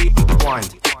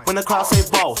 Rewind. When the crowd say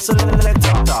ball,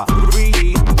 selector.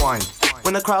 Rewind.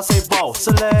 When the crowd say ball,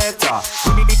 selector.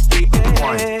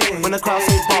 Rewind. When the crowd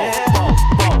say ball.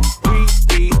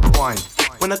 Rewind.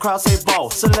 When the crowd say ball,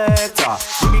 selector.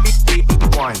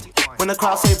 Rewind. When the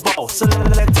crowd say ball,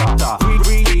 selector.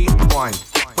 Rewind.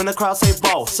 When the crowd say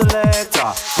ball,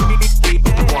 selector.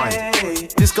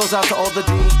 Rewind. This goes out to all the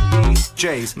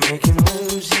DJs. Making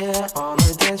moves, yeah, on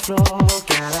the dance floor.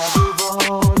 Gotta move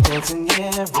on, dancing,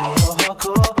 yeah, real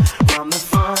hardcore. From the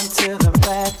front to the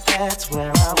back, that's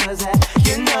where I was at.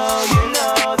 You know,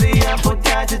 the apple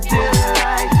died to do it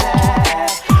like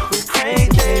that. With Craig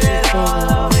David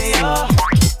all over you.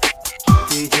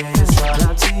 DJ, it's all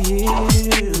up to you.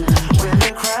 When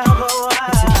the crowd go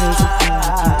wild,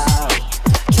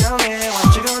 tell me what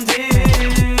you gonna do.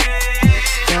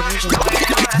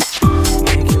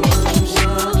 Making moves,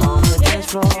 yeah, on the dance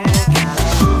floor.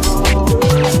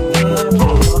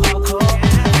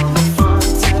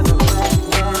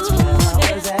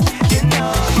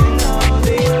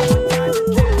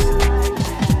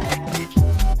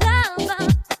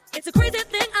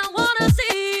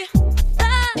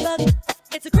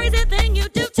 It's a crazy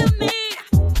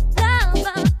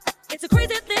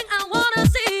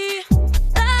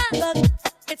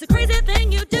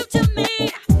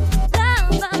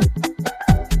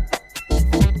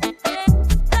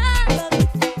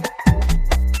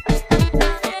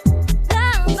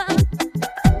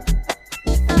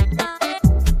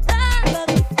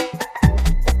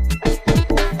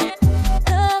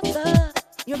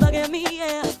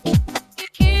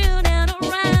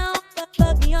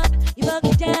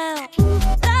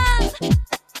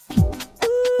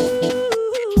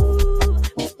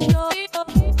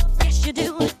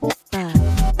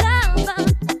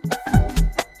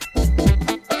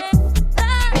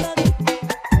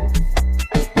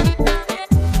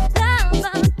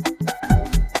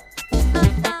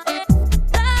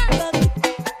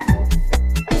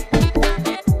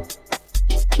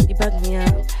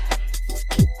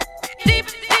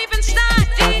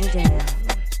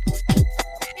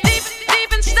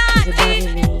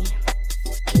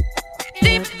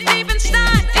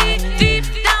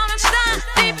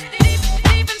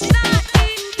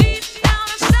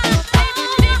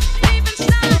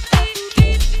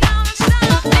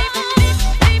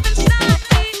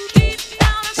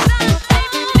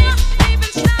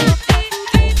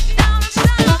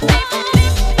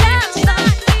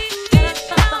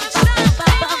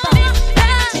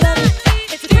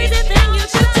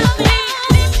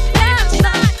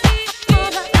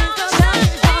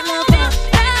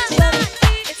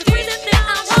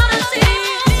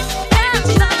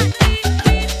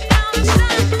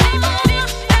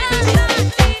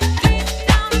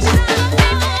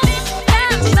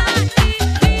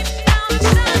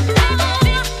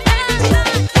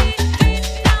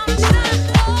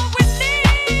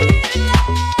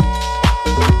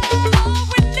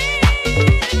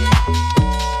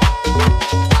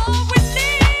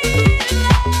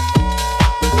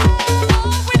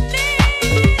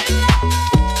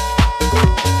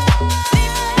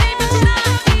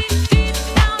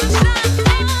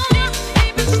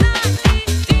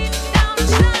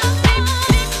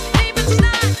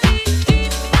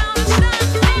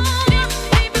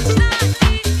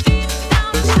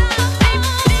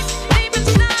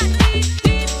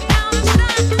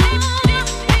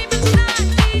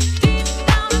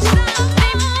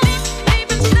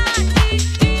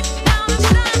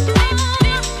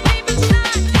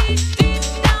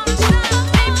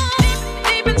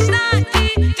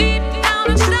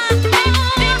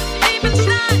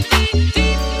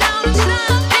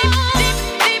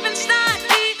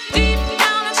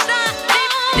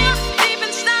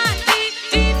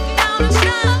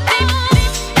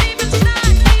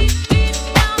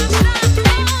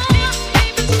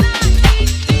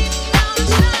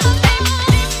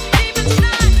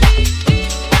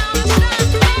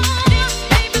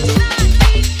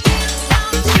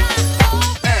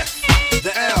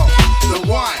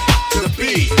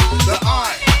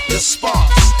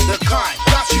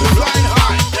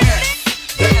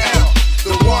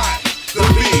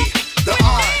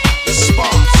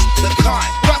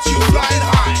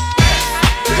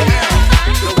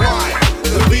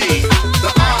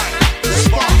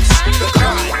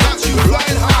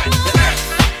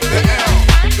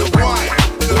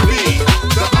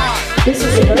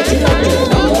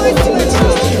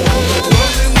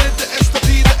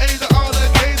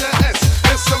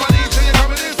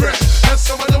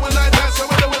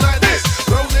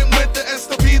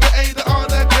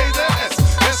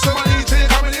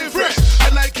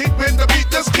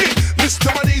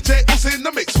DJ who's in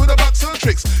the mix with a box of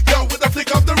tricks. Yo, with a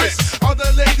flick of the wrist. All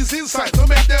the ladies inside to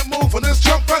make them move and just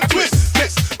jump and twist.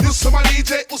 This to my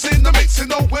DJ who's in the mix, you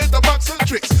know with the box of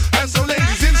tricks. And so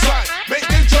ladies inside, make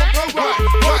them jump and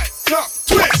right, jump,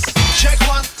 twist. Check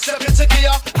one, step into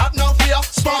gear, have no fear.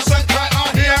 Sparks and cry are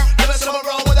here. Never some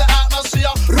roll with the atmosphere.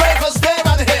 Ravers there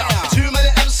and here. Too many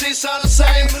MCs sound the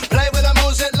same. Play with the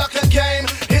music like a game.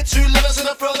 Hit 2 levels and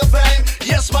I throw the fame.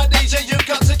 Yes, my DJ, you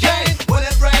got to gain. When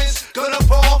it rains, gonna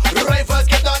pour. Ravers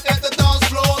get down at the dance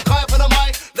floor. Cry for the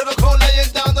mic, lyrical laying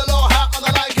down the law. Hat on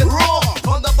the like it raw.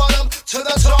 From the bottom to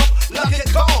the top, like it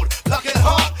cold, like it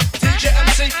hot. DJ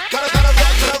MC, gotta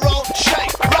rock to the roll.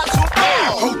 Shake, rattle,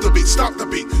 Hold the beat, stop the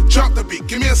beat, drop the beat.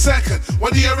 Give me a second.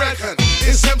 What do you reckon?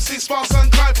 It's MC Sparks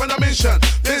and Clive on a mission.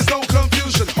 There's no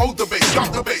confusion. Hold the bass,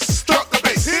 stop the bass, stop the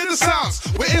bass. Hear the sounds.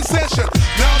 We're in session.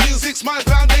 Now music's my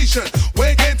foundation.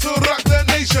 We're going to rock the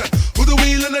nation. With the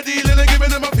wheel and the deal and giving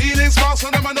them a feeling. Sparks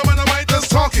on them and the mic just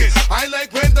talking. I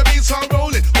like when the beats are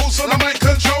rolling. Also the mic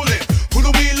controlling. With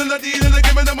the wheel and the deal and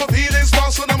giving them a feeling.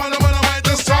 Sparks on them and the mic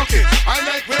just talking. I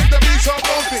like when the beats are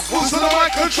rolling. Also the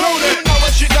mic controlling. You know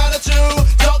what you gotta do.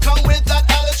 Don't come with that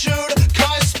attitude.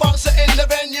 Kai Sparks are in the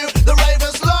venue. The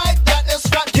ravers like that. It's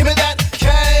fat. Give me that K.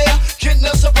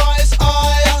 Kidney surprise.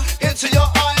 I into your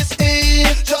eyes. E.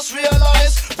 Just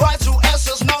realize. Vital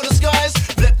essence, no disguise.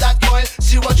 Flip that coin.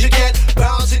 See what you get.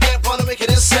 Bounce again. Wanna make it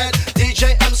a set.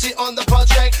 DJ MC on the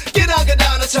project. Get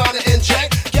down and turn it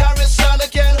inject. Gary sound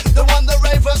again. The one the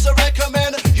ravers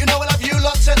recommend. You know what I've you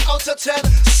lot 10 out of 10.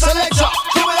 Selector.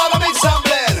 Give it all a big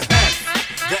sampling.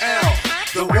 The L,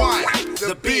 the Y,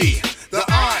 the B, the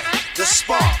I, the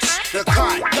sparks, the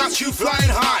kite, got you flying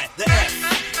high. The F,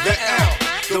 the L,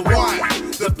 the Y,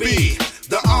 the B,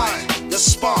 the I, the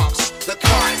sparks, the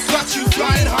kite, got you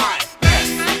flying high. F,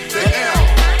 the L,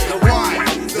 the Y,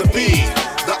 the B,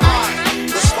 the I,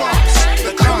 the sparks,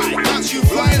 the kite, got you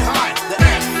flying high. The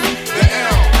F, the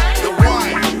L, the Y,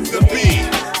 the B,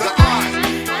 the I.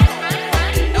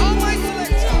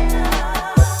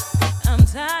 I'm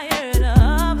tired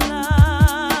of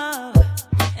love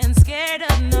and scared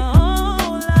of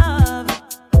no love.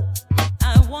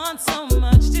 I want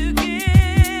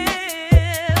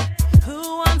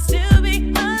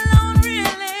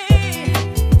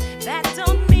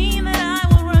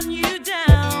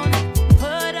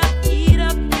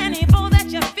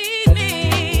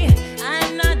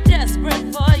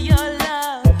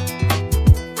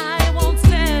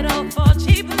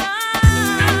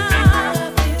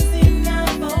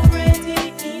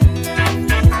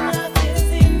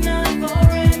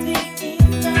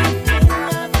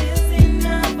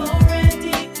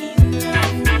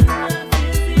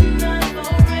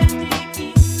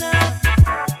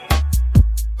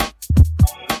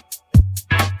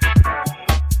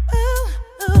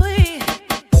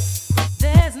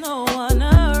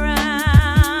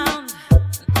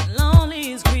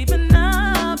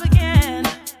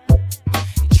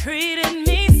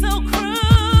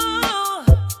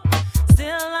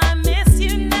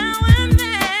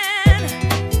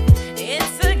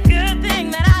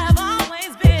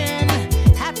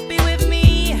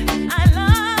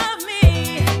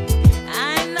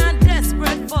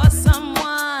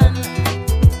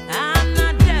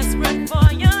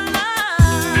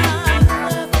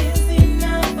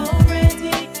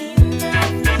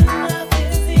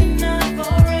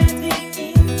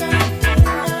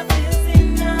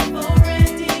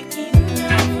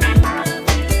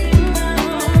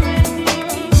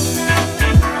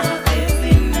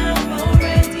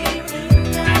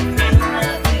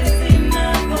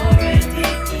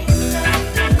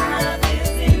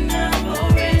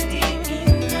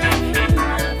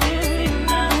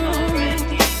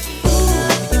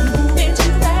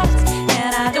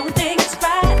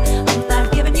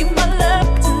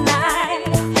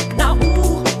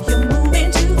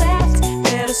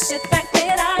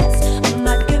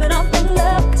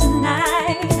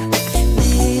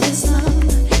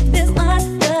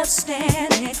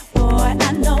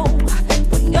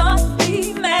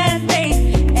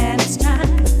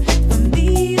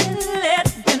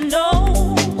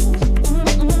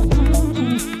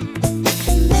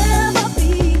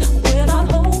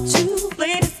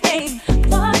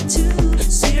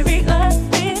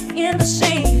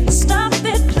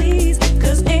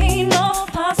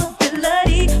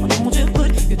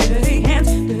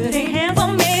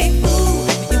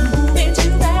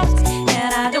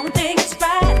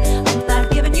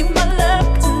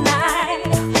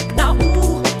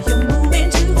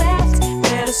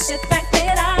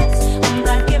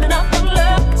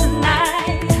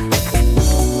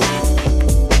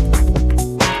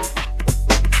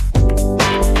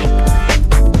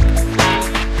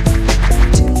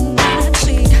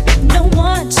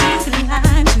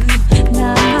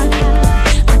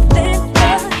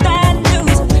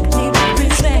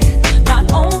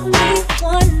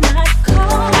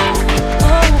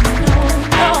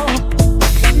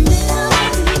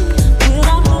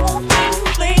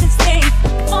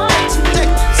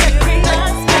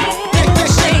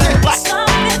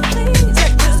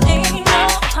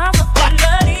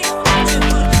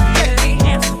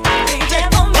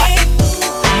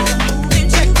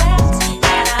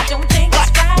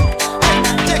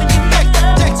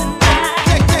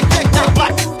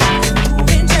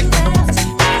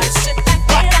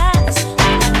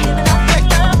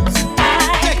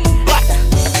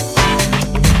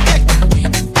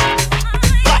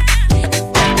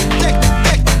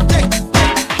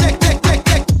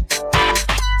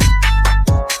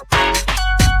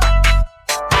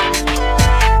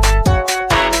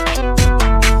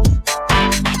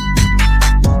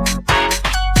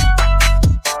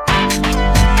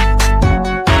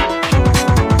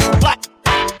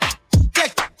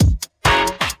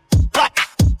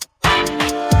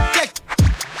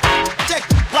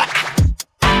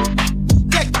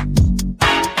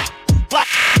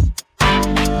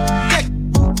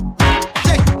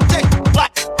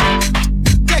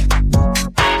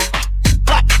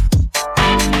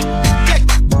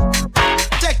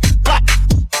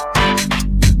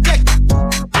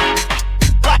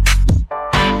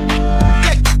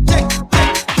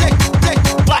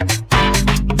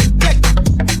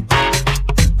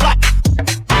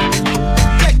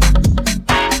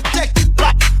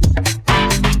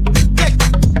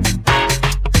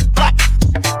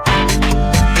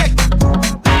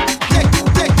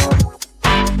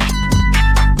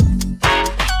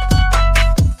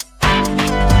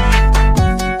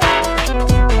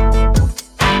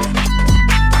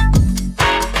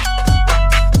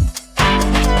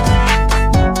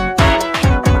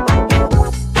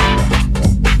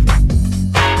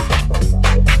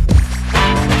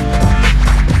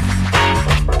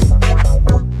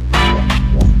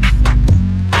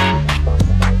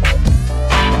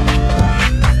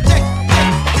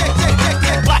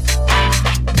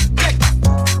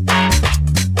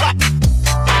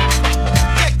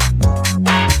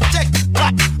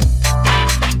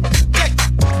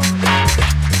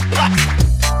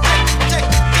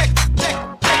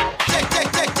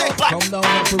Come down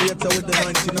operator with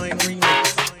the 99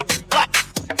 remix.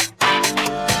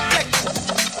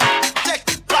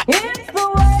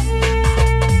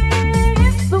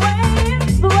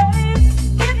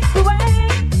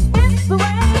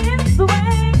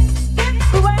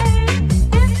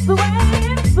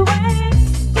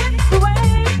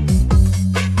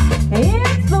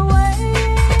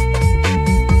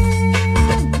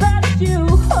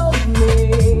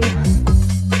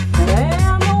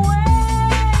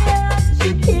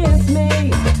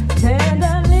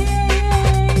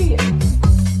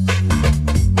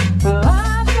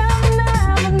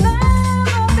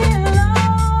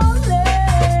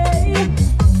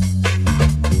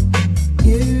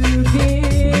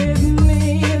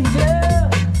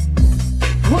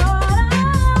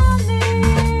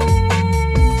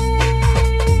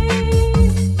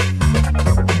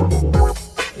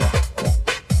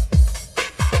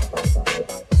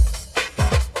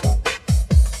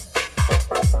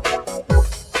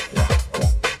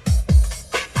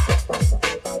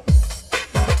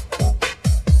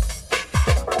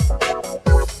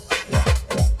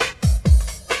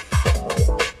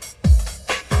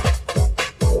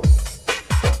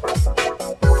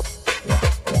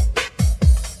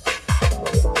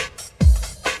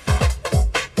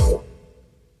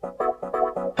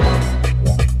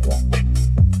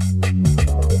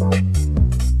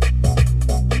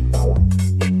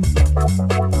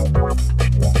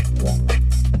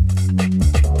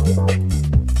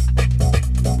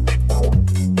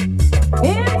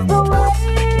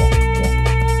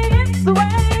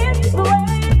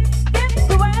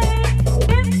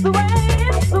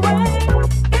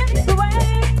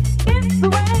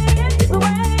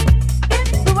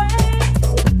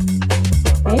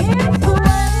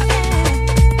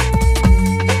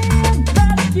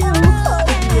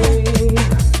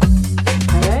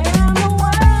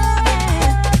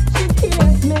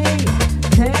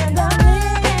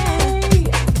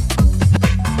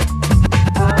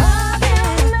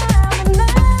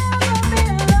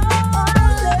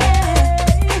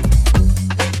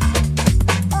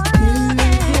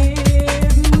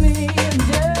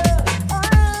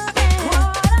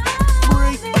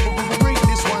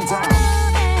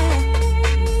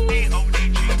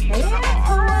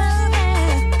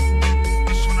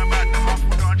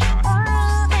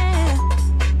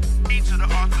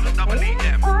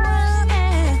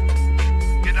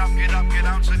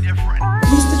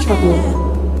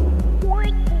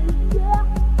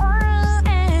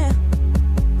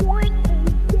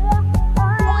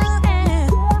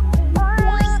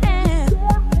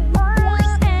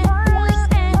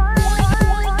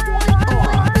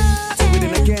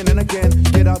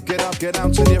 get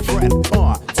down, tell your friend.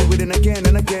 Do it in again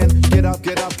and again. Get up,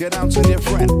 get down, tell your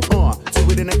friend.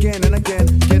 Do it in again and again.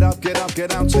 Get up, get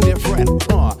down, tell your friend.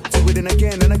 Do it in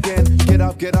again and again. Get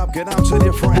up, get down, tell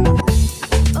your friend.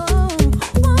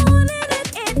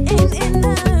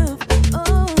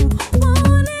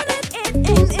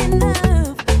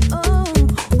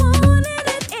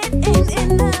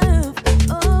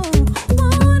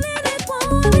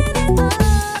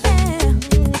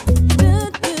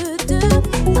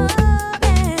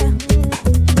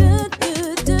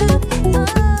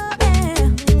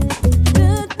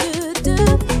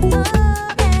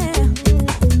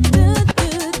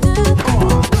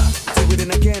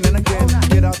 Again and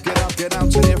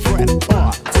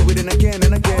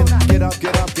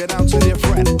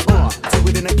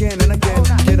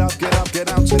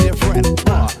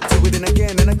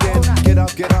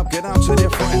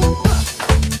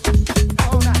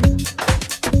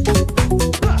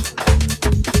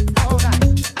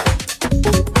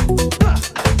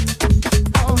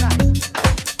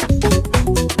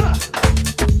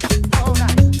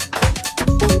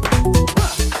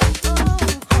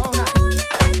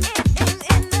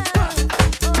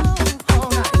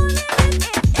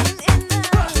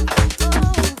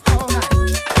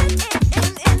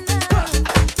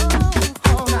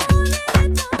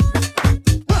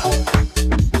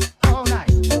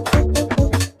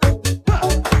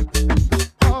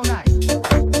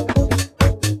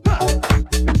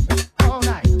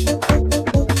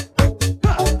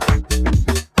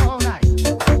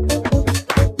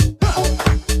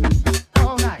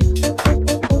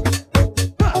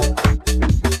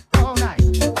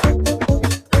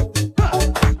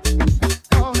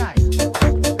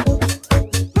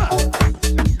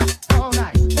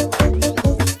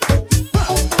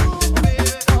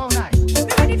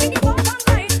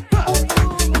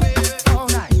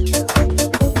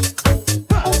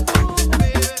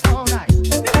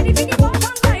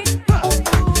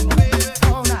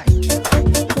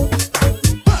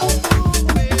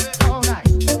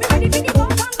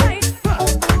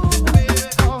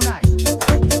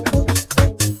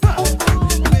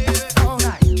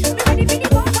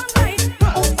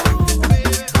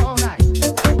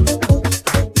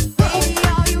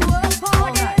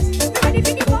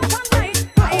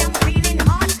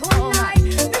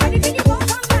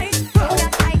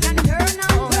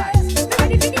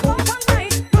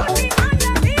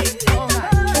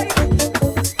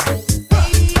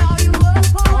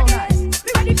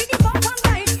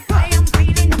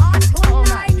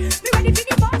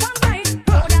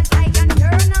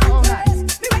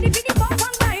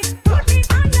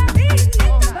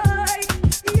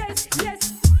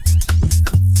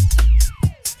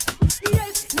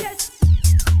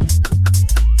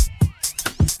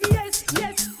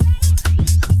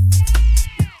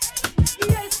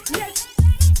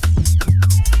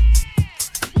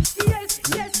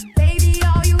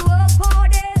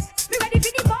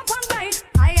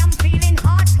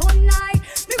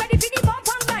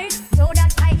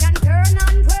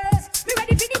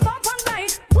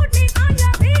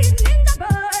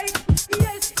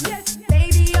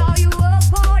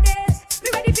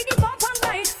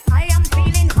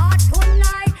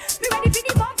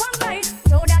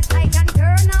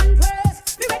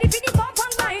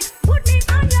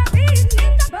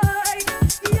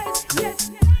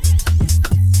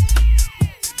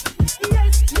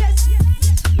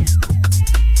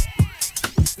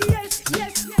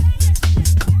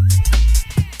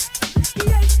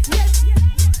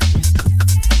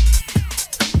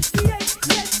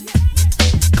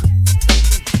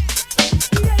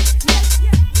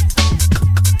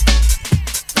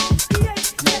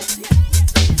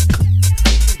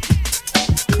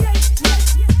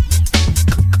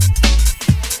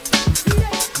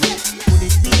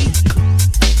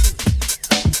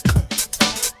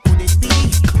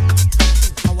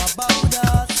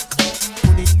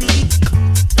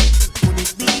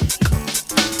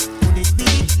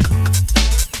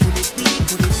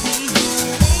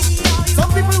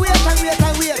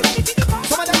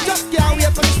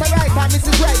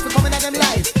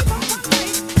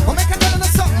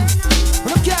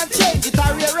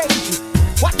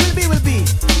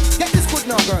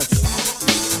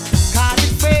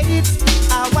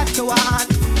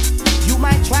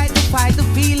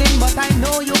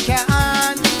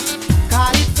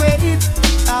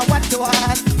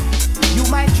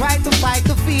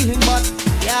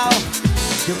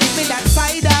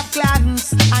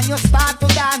you start to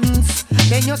dance.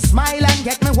 Then you smile and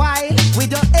get me wild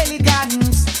with your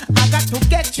elegance. I got to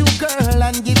get you, girl,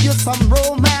 and give you some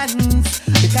romance.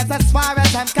 Because as far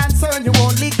as I'm concerned, you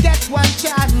only get one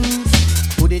chance.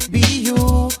 Could it be you?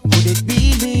 Could it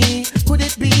be me? Could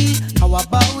it be? How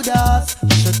about us? We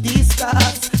should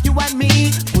discuss, you and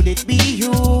me. Could it be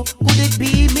you? Could it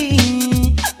be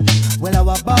me? Well, how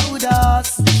about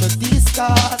us? We should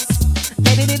discuss.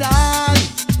 Getting it on,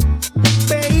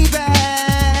 baby.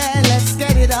 Let's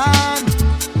get it on,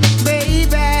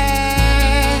 baby.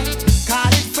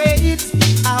 Call it fate,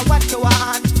 I what you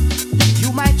want.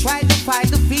 You might try to fight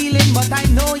the feeling, but I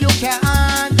know you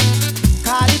can't.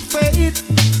 Call it fate,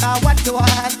 I what you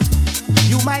want.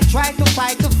 You might try to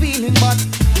fight the feeling, but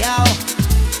yo,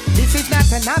 this is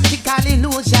not an optical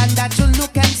illusion that you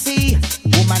look and see.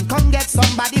 Woman, come get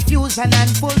somebody fusion and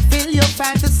fulfill your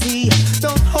fantasy.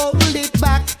 Don't hold it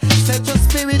back, set your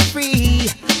spirit free,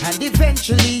 and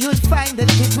eventually you'll find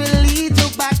that it will lead you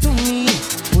back to me.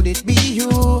 Could it be you?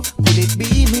 Could it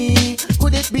be me?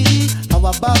 Could it be? How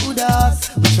about us?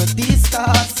 We should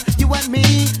discuss, you and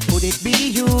me. Could it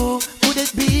be you? Could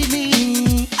it be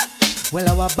me? Well,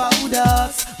 how about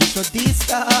us? We should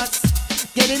discuss.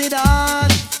 Getting it on,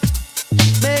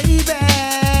 baby.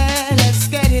 Let's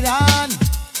get it on,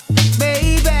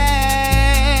 baby.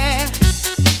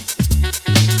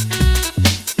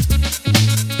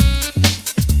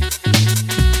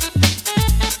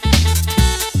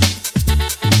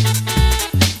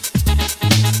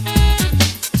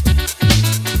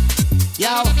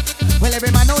 Yo, well,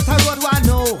 every man out the road want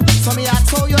know. So me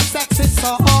ask how you're sexy,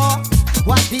 so oh.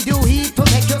 What did you eat to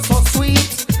make you so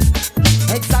sweet?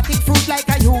 Exotic fruit like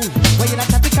a you, where you're a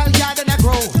tropical garden a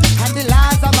grow. And the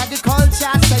laws of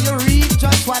agriculture say you reap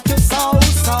just what you sow.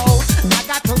 So I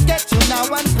got to get you now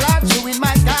and plant you in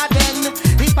my garden.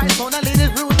 If I sound a little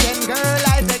rude, then girl,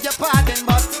 I beg your pardon.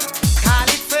 But call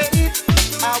it fate,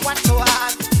 I what you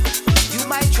want. You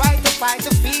might try to fight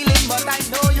the feeling, but I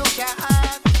know you can't.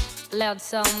 Loud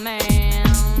soul man,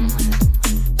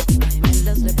 I'm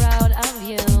endlessly proud of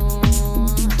you.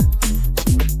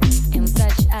 In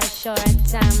such a short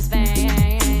time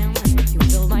span, you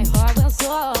fill my heart with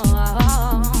soul.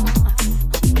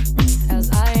 As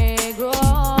I grow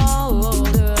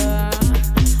older,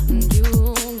 you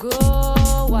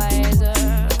grow wiser.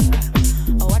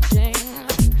 Watching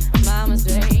my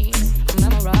mistakes,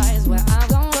 memorize where I've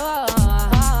gone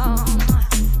wrong.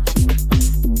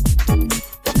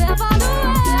 Therefore, the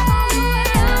way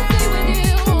I'll stay with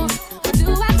you,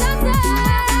 do what I say,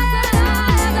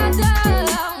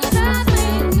 trust me.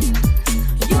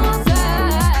 You'll say,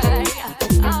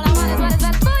 all I want is what is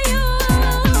best for you.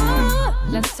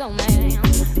 Let's go, man.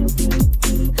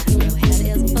 Your head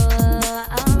is full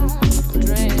of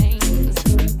dreams.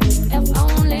 If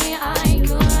only I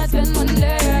could spend one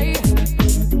day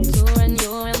touring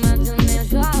your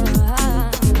imagination.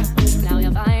 Now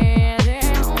you're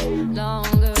fighting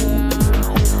longer,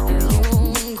 and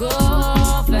you go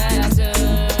faster.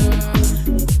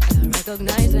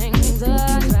 Recognizing the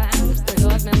traps that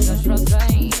cause me such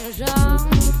frustration.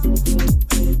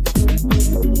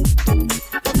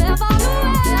 Therefore, the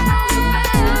way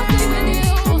I'll stay with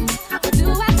you, do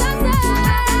what I say,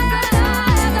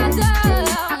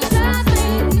 trust me.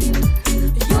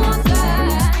 You'll say,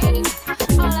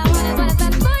 all I want is what is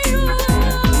best for you.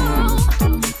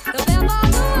 Therefore,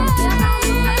 the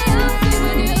way I'll stay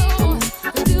with you,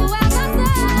 do what I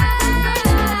say,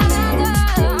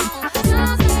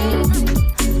 trust me.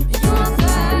 You'll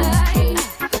say,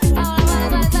 all I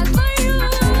want is what is best for you.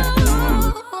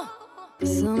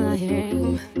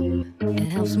 Something, it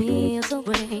helps me to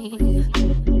bring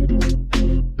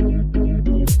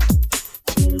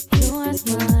your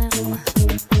smile.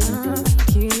 I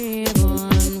keep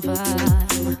on fire.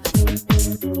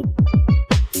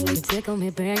 You tickle me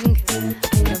pink. I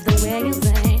love the way you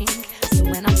think. So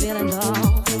when I'm feeling low,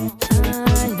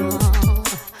 I know,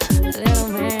 little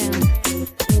man,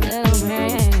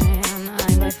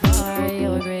 I'm by far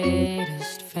your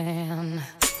greatest fan.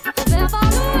 Therefore,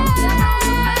 the way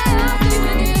I'll stay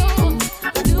with you,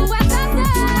 do what I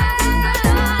say,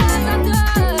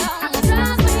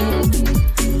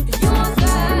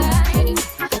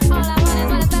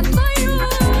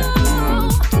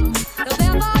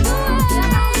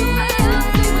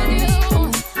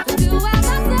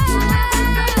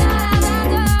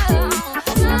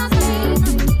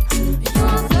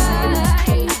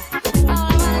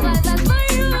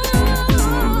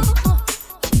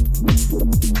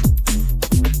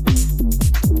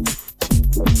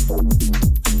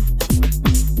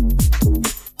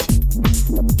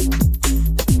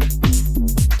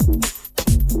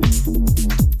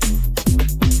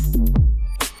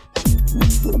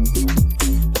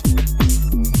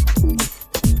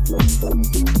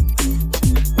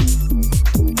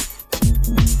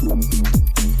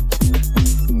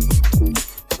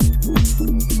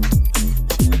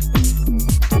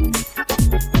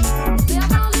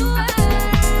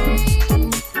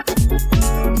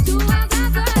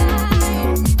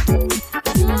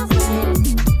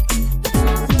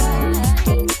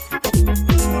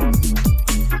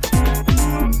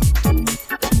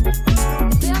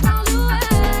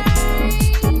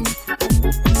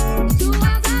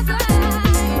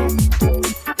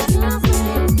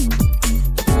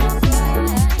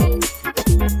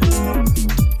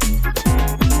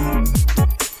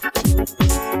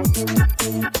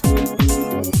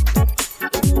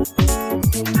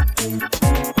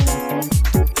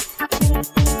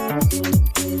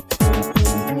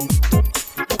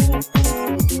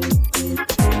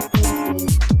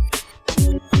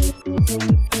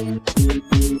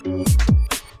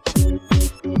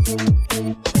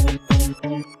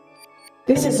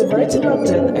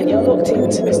 London and you're locked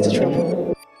into Mr.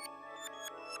 Trouble.